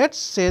 so let us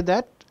say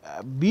that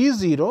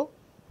B0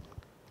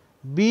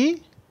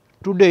 be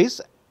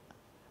today's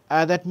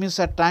that means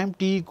at time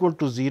t equal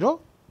to 0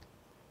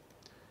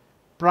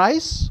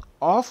 price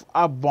of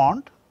a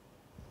bond,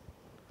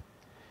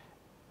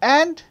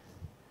 and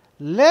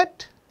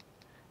let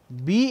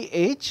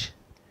BH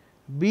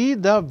be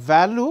the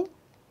value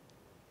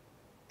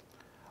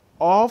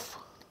of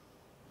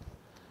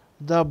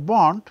the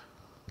bond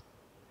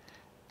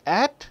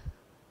at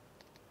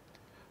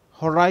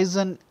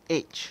horizon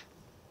H.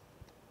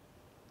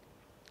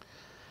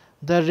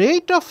 The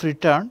rate of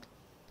return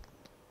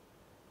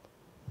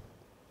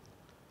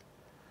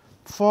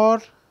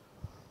for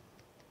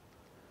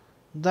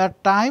the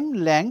time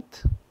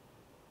length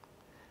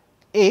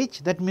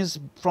H, that means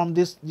from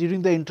this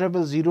during the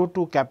interval 0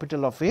 to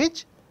capital of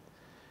H,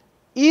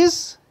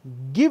 is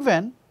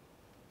given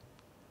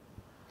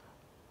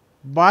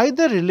by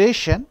the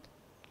relation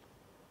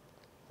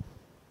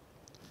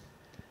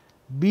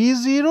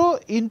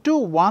B0 into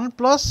 1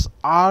 plus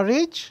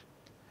RH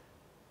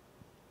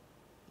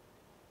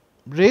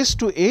raised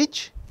to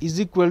H is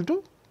equal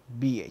to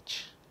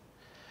BH,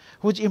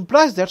 which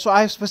implies that. So,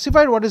 I have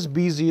specified what is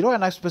B0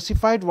 and I have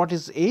specified what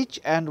is H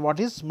and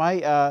what is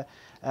my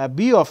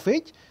B of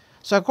H.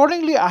 So,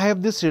 accordingly I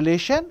have this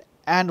relation,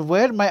 and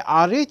where my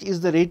RH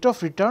is the rate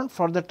of return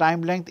for the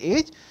time length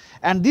H,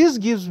 and this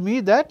gives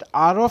me that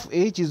R of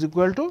H is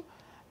equal to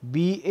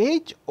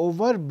BH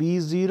over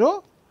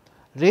B0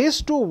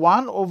 raised to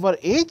 1 over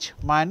H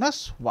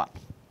minus 1.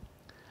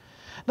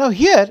 Now,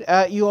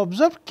 here you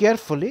observe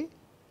carefully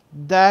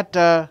that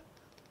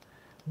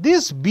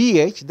this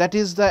BH, that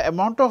is the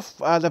amount of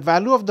the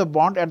value of the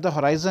bond at the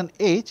horizon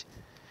H,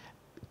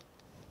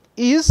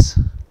 is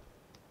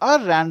a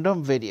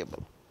random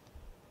variable.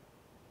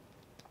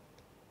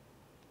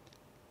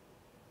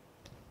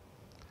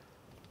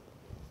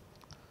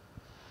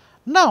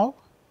 Now,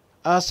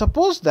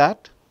 suppose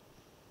that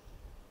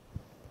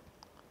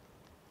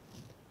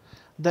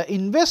the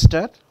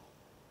investor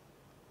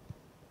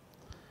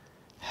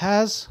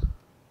has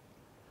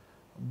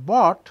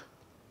bought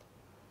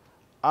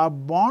a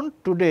bond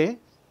today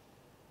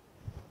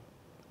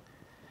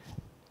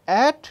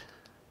at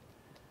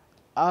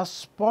a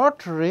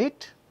spot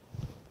rate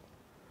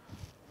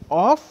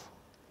of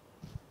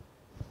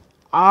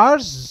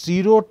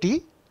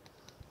R0t,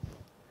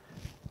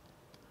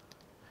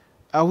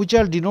 which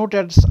I will denote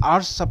as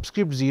R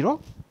subscript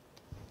 0,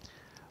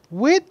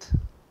 with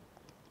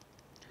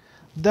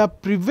the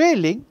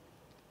prevailing.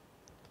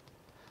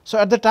 So,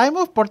 at the time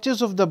of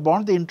purchase of the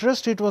bond, the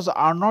interest rate was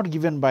R naught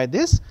given by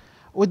this,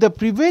 with the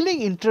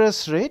prevailing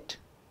interest rate,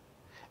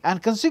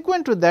 and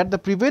consequent to that the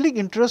prevailing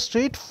interest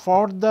rate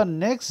for the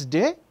next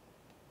day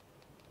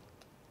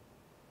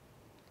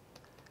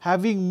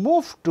having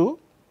moved to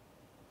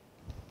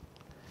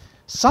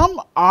some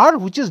R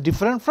which is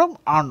different from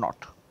R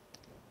naught.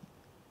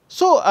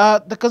 So,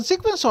 the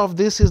consequence of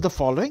this is the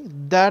following,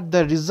 that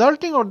the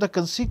resulting or the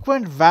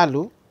consequent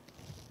value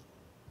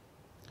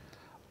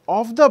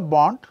of the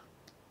bond,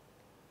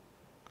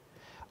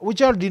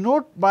 which I will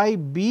denote by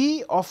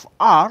B of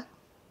R,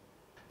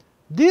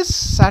 this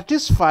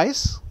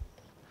satisfies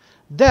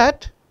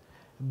that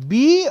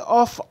B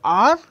of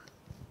R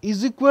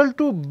is equal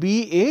to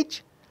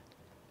BH,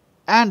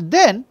 and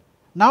then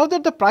now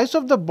that the price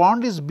of the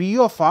bond is B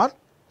of R,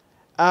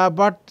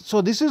 but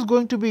so this is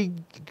going to be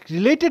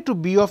related to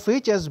B of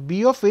H as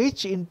B of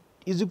H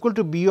is equal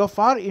to B of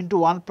R into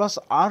 1 plus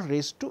R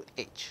raised to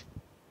H.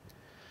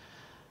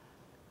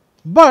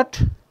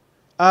 But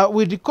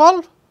we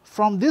recall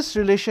from this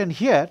relation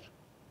here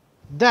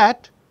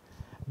that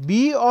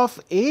B of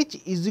H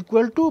is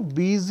equal to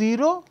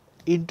B0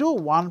 into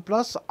 1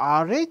 plus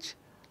RH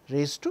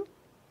raised to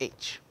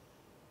H.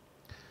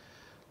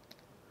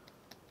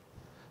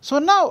 So,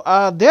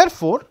 now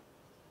therefore,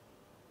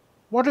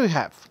 what do we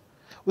have?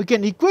 we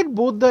can equate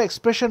both the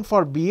expression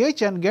for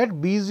BH and get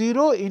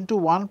B0 into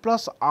 1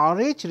 plus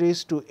RH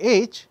raised to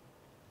H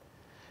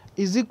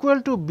is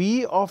equal to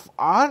B of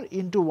R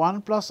into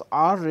 1 plus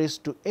R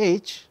raised to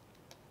H,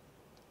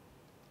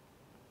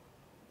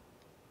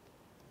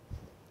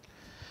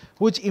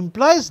 which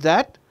implies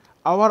that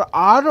our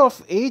R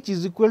of H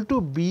is equal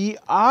to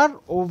BR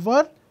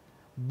over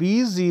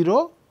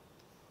B0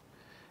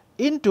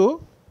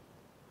 into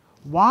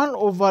 1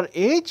 over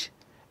H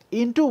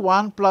into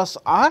 1 plus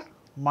R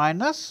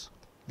minus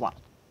 1.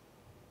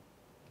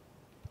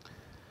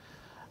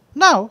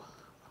 Now,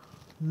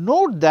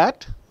 note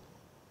that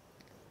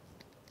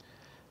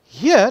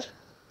here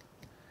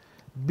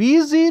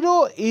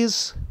B0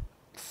 is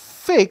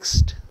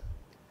fixed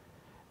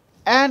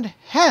and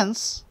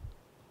hence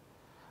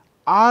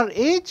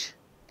RH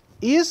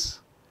is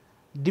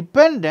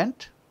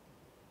dependent.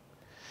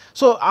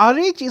 So,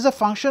 RH is a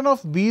function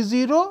of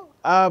B0,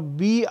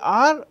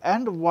 BR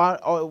and 1,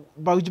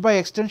 which by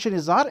extension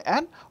is R,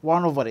 and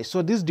 1 over H.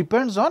 So, this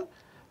depends on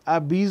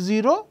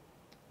B0,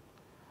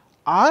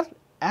 R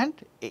and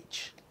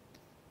H.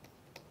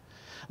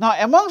 Now,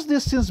 amongst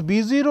this, since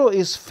B0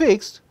 is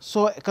fixed,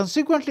 so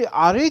consequently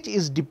RH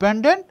is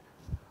dependent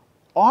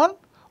on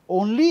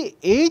only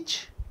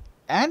H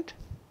and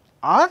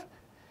R,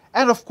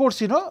 and of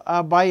course,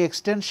 by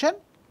extension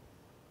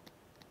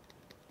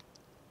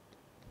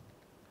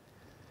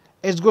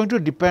is going to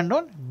depend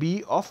on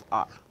B of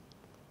R.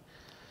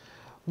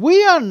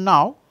 We are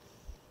now,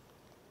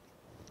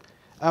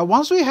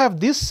 once we have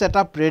this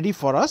setup ready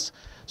for us,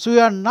 so we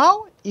are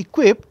now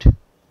equipped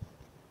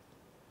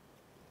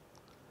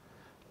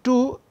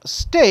to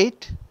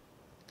state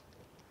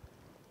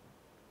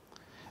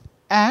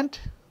and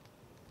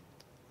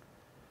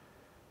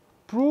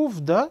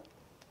prove the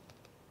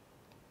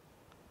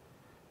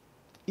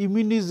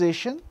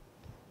immunization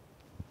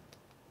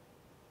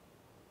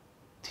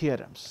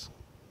theorems.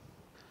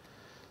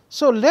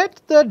 So,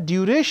 let the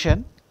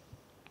duration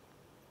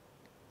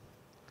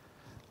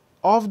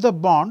of the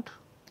bond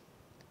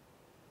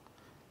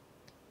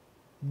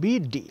be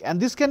D, and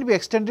this can be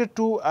extended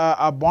to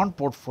a bond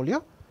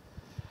portfolio.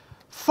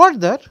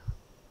 Further,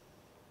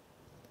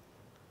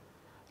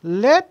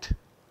 let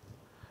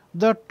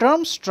the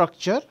term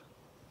structure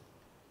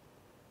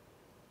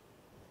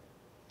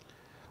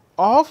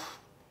of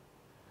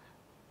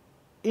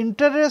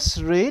interest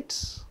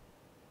rates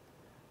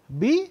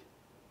be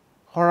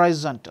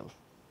horizontal,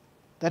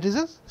 that is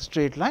a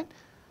straight line.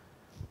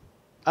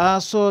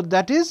 So,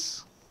 that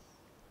is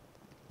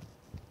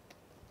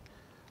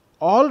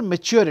all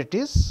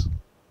maturities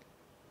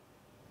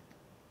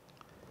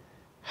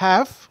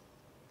have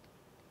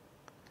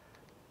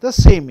the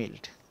same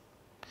yield.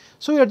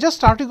 So, we are just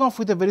starting off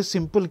with a very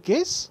simple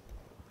case.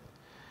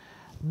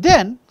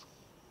 Then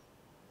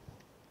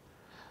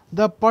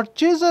the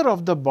purchaser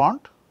of the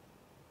bond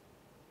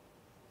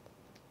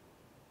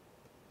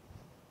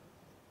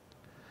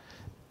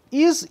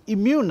is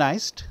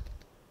immunized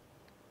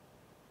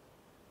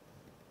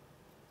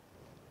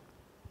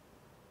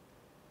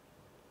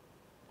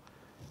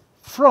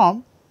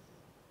from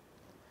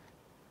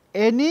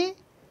any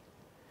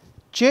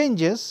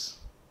changes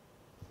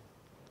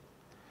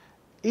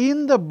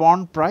in the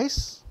bond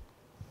price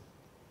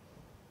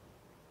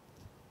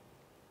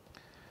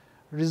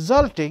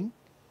resulting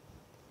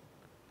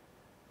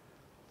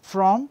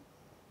from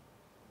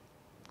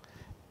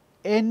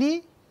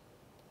any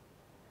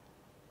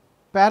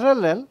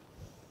parallel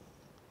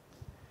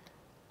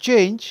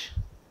change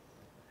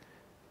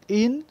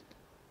in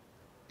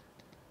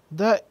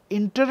the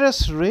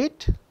interest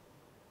rate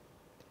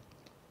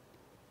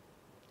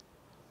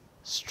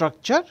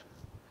structure,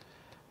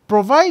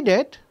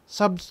 provided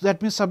that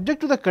means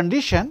subject to the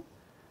condition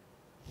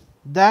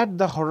that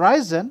the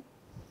horizon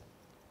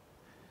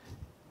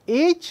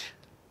H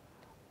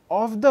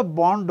of the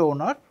bond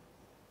owner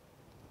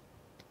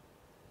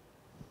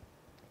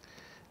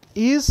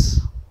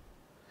is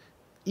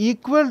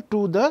equal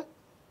to the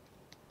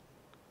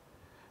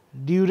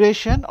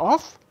duration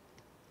of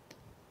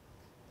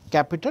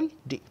capital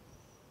D.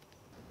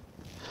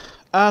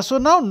 So,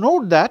 now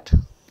note that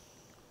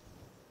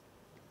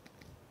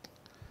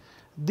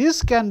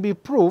this can be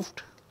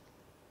proved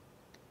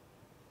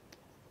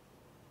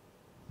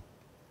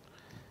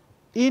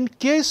in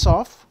case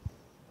of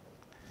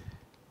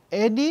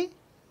any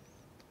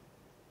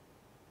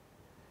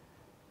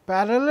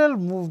parallel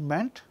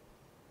movement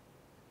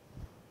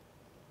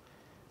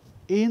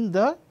in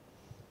the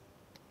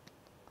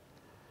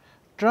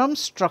term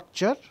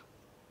structure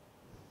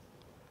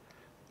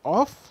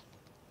of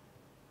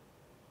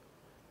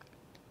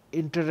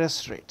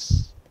interest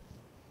rates.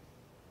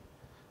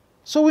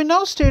 So, we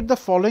now state the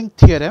following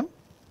theorem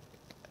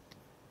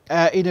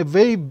in a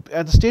very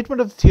the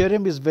statement of the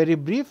theorem is very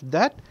brief,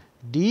 that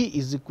D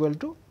is equal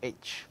to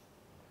H.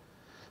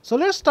 So,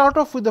 let us start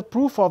off with the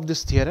proof of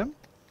this theorem.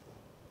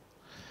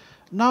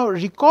 Now,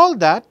 recall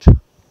that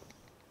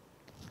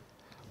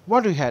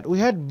what we had? We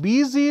had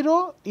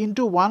B0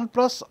 into 1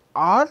 plus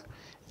R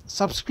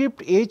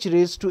subscript H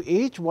raised to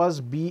H was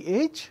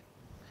BH.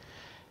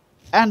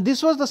 and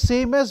this was the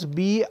same as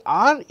B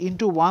r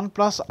into 1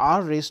 plus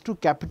r raised to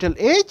capital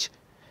H,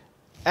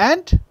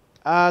 and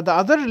the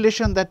other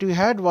relation that we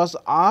had was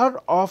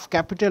r of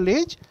capital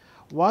H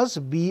was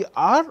B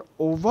r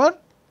over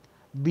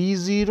B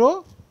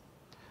 0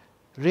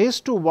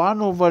 raised to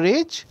 1 over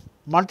H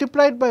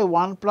multiplied by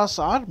 1 plus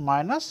r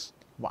minus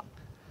 1.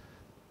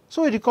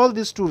 So, we recall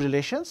these two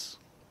relations,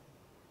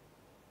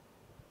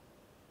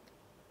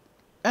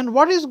 and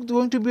what is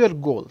going to be our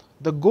goal?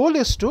 The goal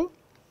is to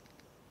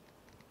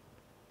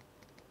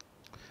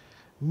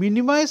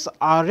minimize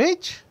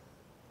RH,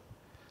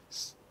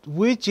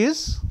 which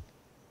is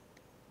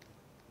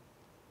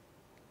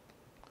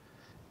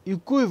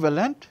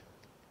equivalent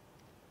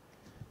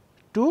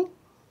to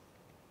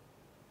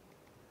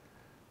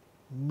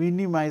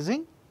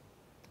minimizing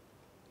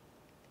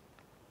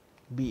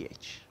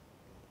BH.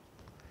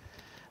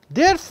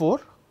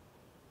 Therefore,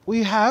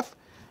 we have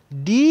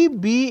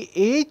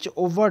dBH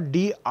over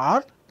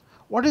dr.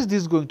 What is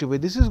this going to be?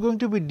 This is going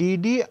to be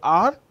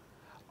ddr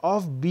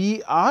of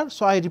Br.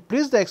 So, I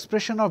replace the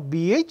expression of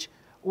BH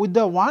with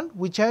the one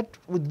which had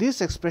with this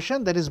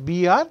expression, that is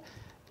Br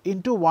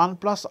into 1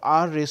 plus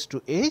r raised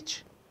to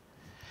H,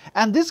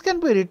 and this can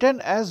be written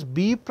as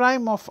B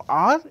prime of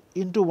r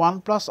into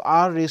 1 plus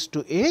r raised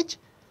to H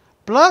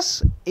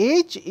plus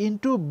H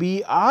into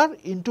Br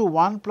into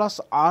 1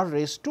 plus r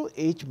raised to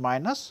H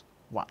minus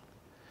 1.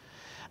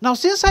 Now,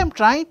 since I am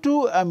trying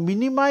to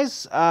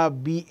minimize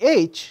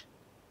BH,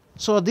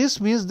 so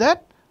this means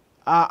that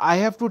I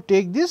have to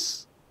take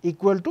this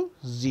equal to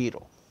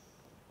 0.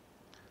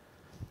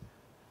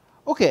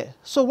 Okay,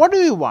 so what do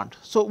we want?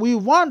 So, we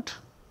want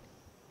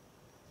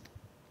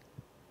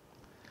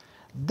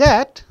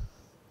that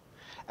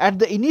at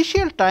the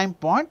initial time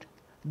point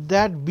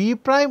that B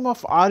prime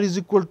of r is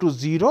equal to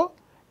 0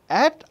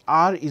 at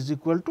r is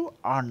equal to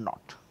r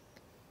naught,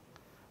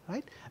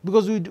 right,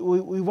 because we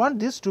want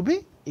this to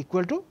be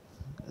equal to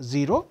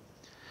 0.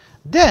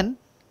 Then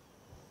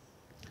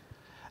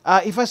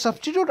if I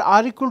substitute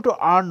r equal to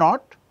r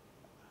naught,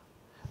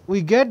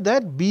 we get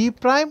that B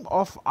prime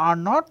of r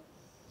naught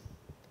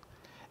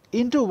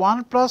into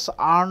 1 plus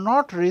r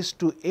naught raised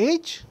to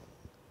H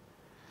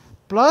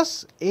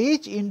plus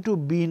H into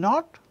B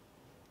naught,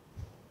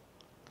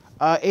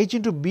 H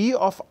into B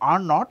of r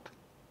naught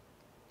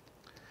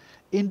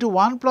into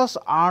 1 plus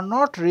r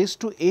naught raised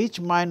to H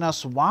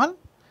minus 1.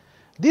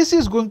 This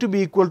is going to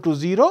be equal to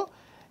 0,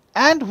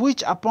 and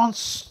which upon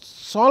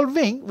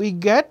solving we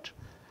get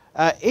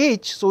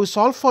H. So, we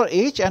solve for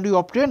H and we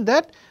obtain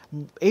that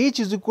H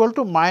is equal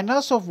to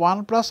minus of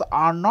 1 plus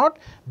r naught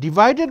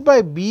divided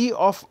by B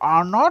of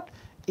r naught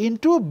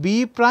into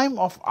B prime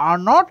of r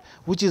naught,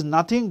 which is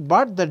nothing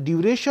but the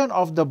duration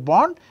of the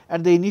bond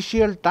at the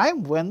initial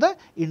time when the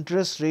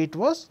interest rate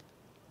was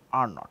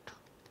r naught.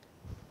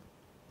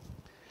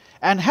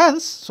 And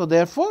hence, so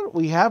therefore,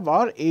 we have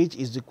our H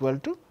is equal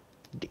to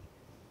D.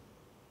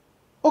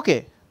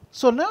 Okay.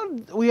 So, now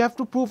we have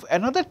to prove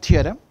another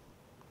theorem,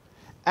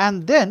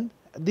 and then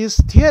this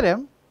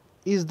theorem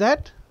is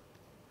that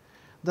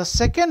the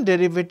second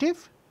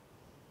derivative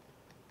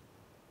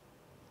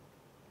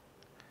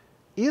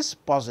is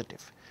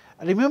positive.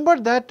 Remember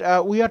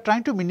that we are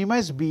trying to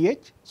minimize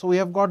BH. So, we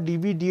have got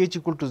dV dH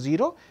equal to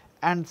 0,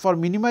 and for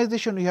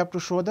minimization we have to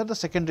show that the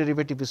second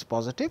derivative is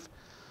positive.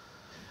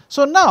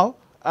 So, now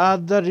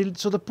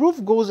the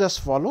proof goes as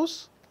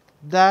follows,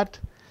 that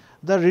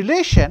the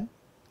relation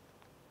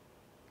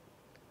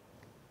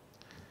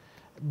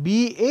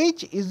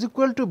BH is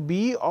equal to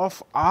B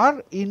of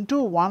r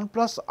into 1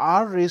 plus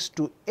r raised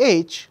to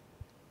H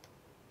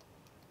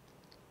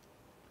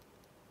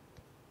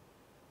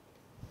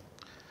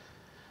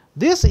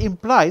this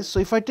implies.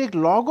 So, if I take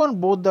log on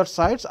both the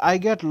sides, I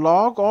get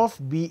log of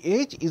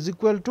BH is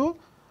equal to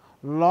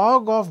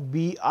log of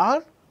BR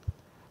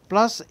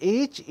plus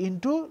H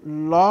into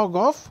log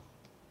of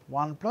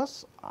 1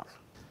 plus r.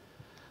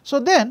 So,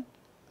 then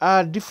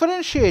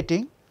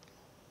differentiating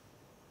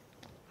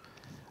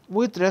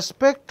with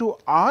respect to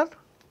r,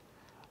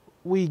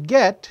 we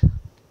get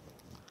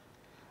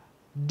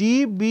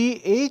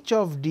dBH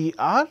of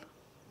dr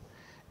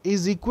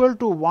is equal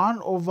to 1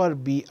 over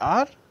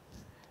Br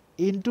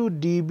into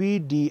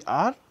dB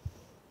dr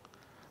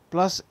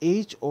plus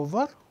H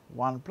over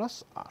 1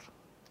 plus r.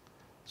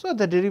 So,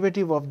 the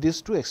derivative of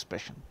these two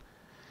expression.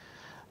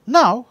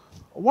 Now,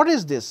 what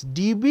is this?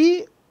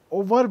 dB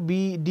over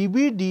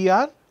dB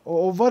dr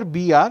over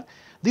Br,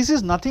 this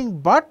is nothing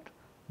but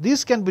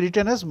this can be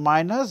written as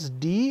minus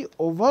d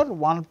over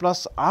 1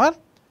 plus r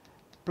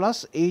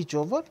plus H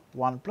over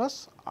 1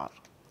 plus r.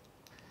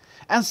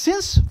 And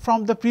since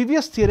from the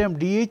previous theorem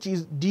d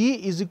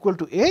is equal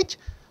to H,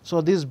 so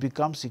this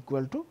becomes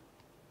equal to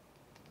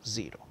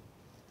 0.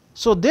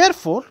 So,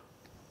 therefore,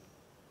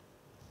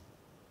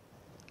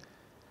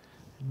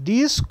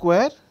 d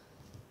square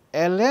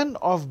ln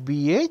of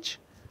BH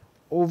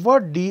over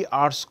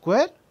dr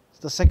square,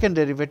 the second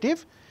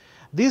derivative,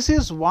 this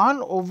is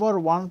 1 over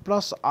 1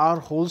 plus r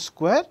whole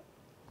square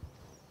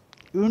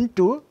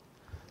into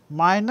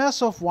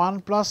minus of 1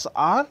 plus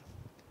r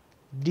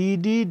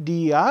dd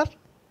dr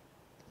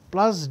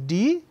plus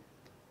d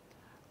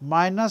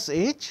minus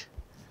h.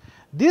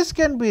 This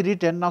can be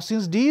written, now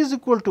since d is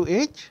equal to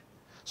h,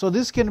 so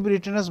this can be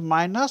written as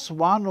minus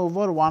 1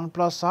 over 1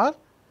 plus r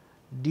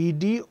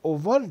dd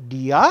over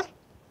dr.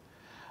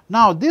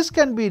 Now, this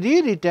can be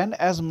rewritten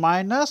as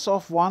minus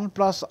of 1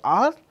 plus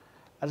r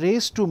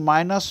raised to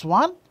minus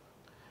 1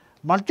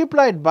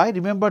 multiplied by,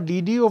 remember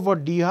dd over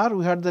dr,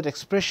 we had that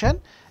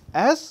expression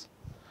as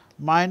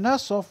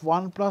minus of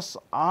 1 plus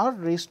r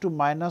raised to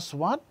minus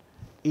 1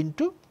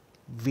 into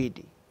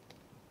Vd.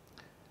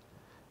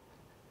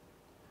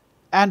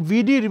 And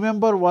Vd,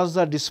 remember, was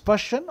the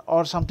dispersion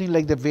or something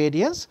like the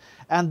variance,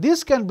 and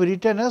this can be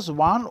written as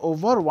 1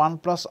 over 1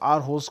 plus r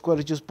whole square,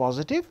 which is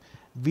positive,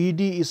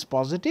 Vd is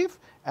positive,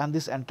 and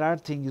this entire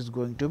thing is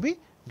going to be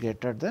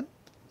greater than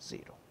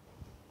 0.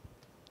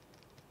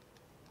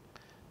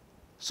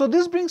 So,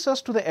 this brings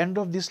us to the end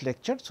of this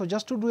lecture. So,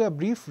 just to do a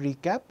brief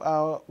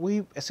recap,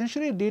 we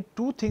essentially did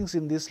two things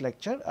in this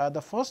lecture.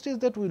 The first is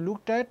that we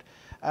looked at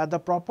the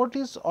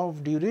properties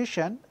of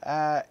duration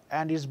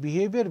and its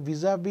behavior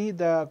vis-a-vis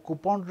the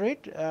coupon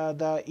rate,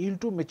 the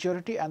yield to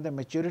maturity and the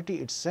maturity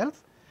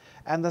itself.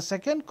 And the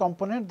second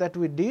component that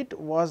we did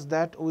was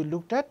that we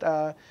looked at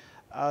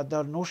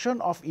the notion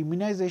of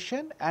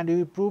immunization, and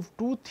we proved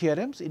two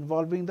theorems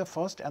involving the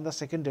first and the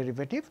second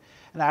derivative,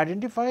 and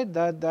identified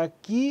that the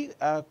key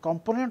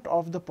component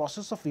of the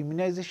process of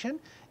immunization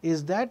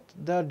is that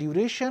the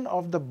duration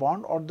of the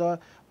bond or the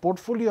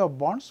portfolio of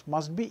bonds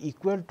must be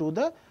equal to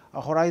the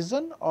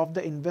horizon of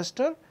the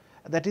investor,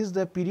 that is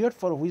the period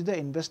for which the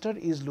investor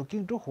is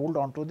looking to hold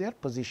on to their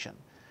position.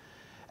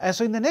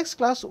 So, in the next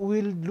class,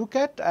 we will look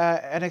at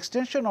an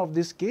extension of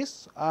this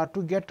case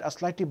to get a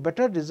slightly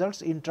better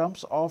results in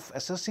terms of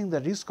assessing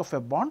the risk of a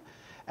bond,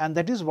 and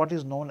that is what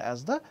is known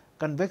as the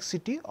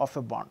convexity of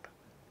a bond.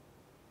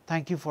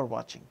 Thank you for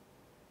watching.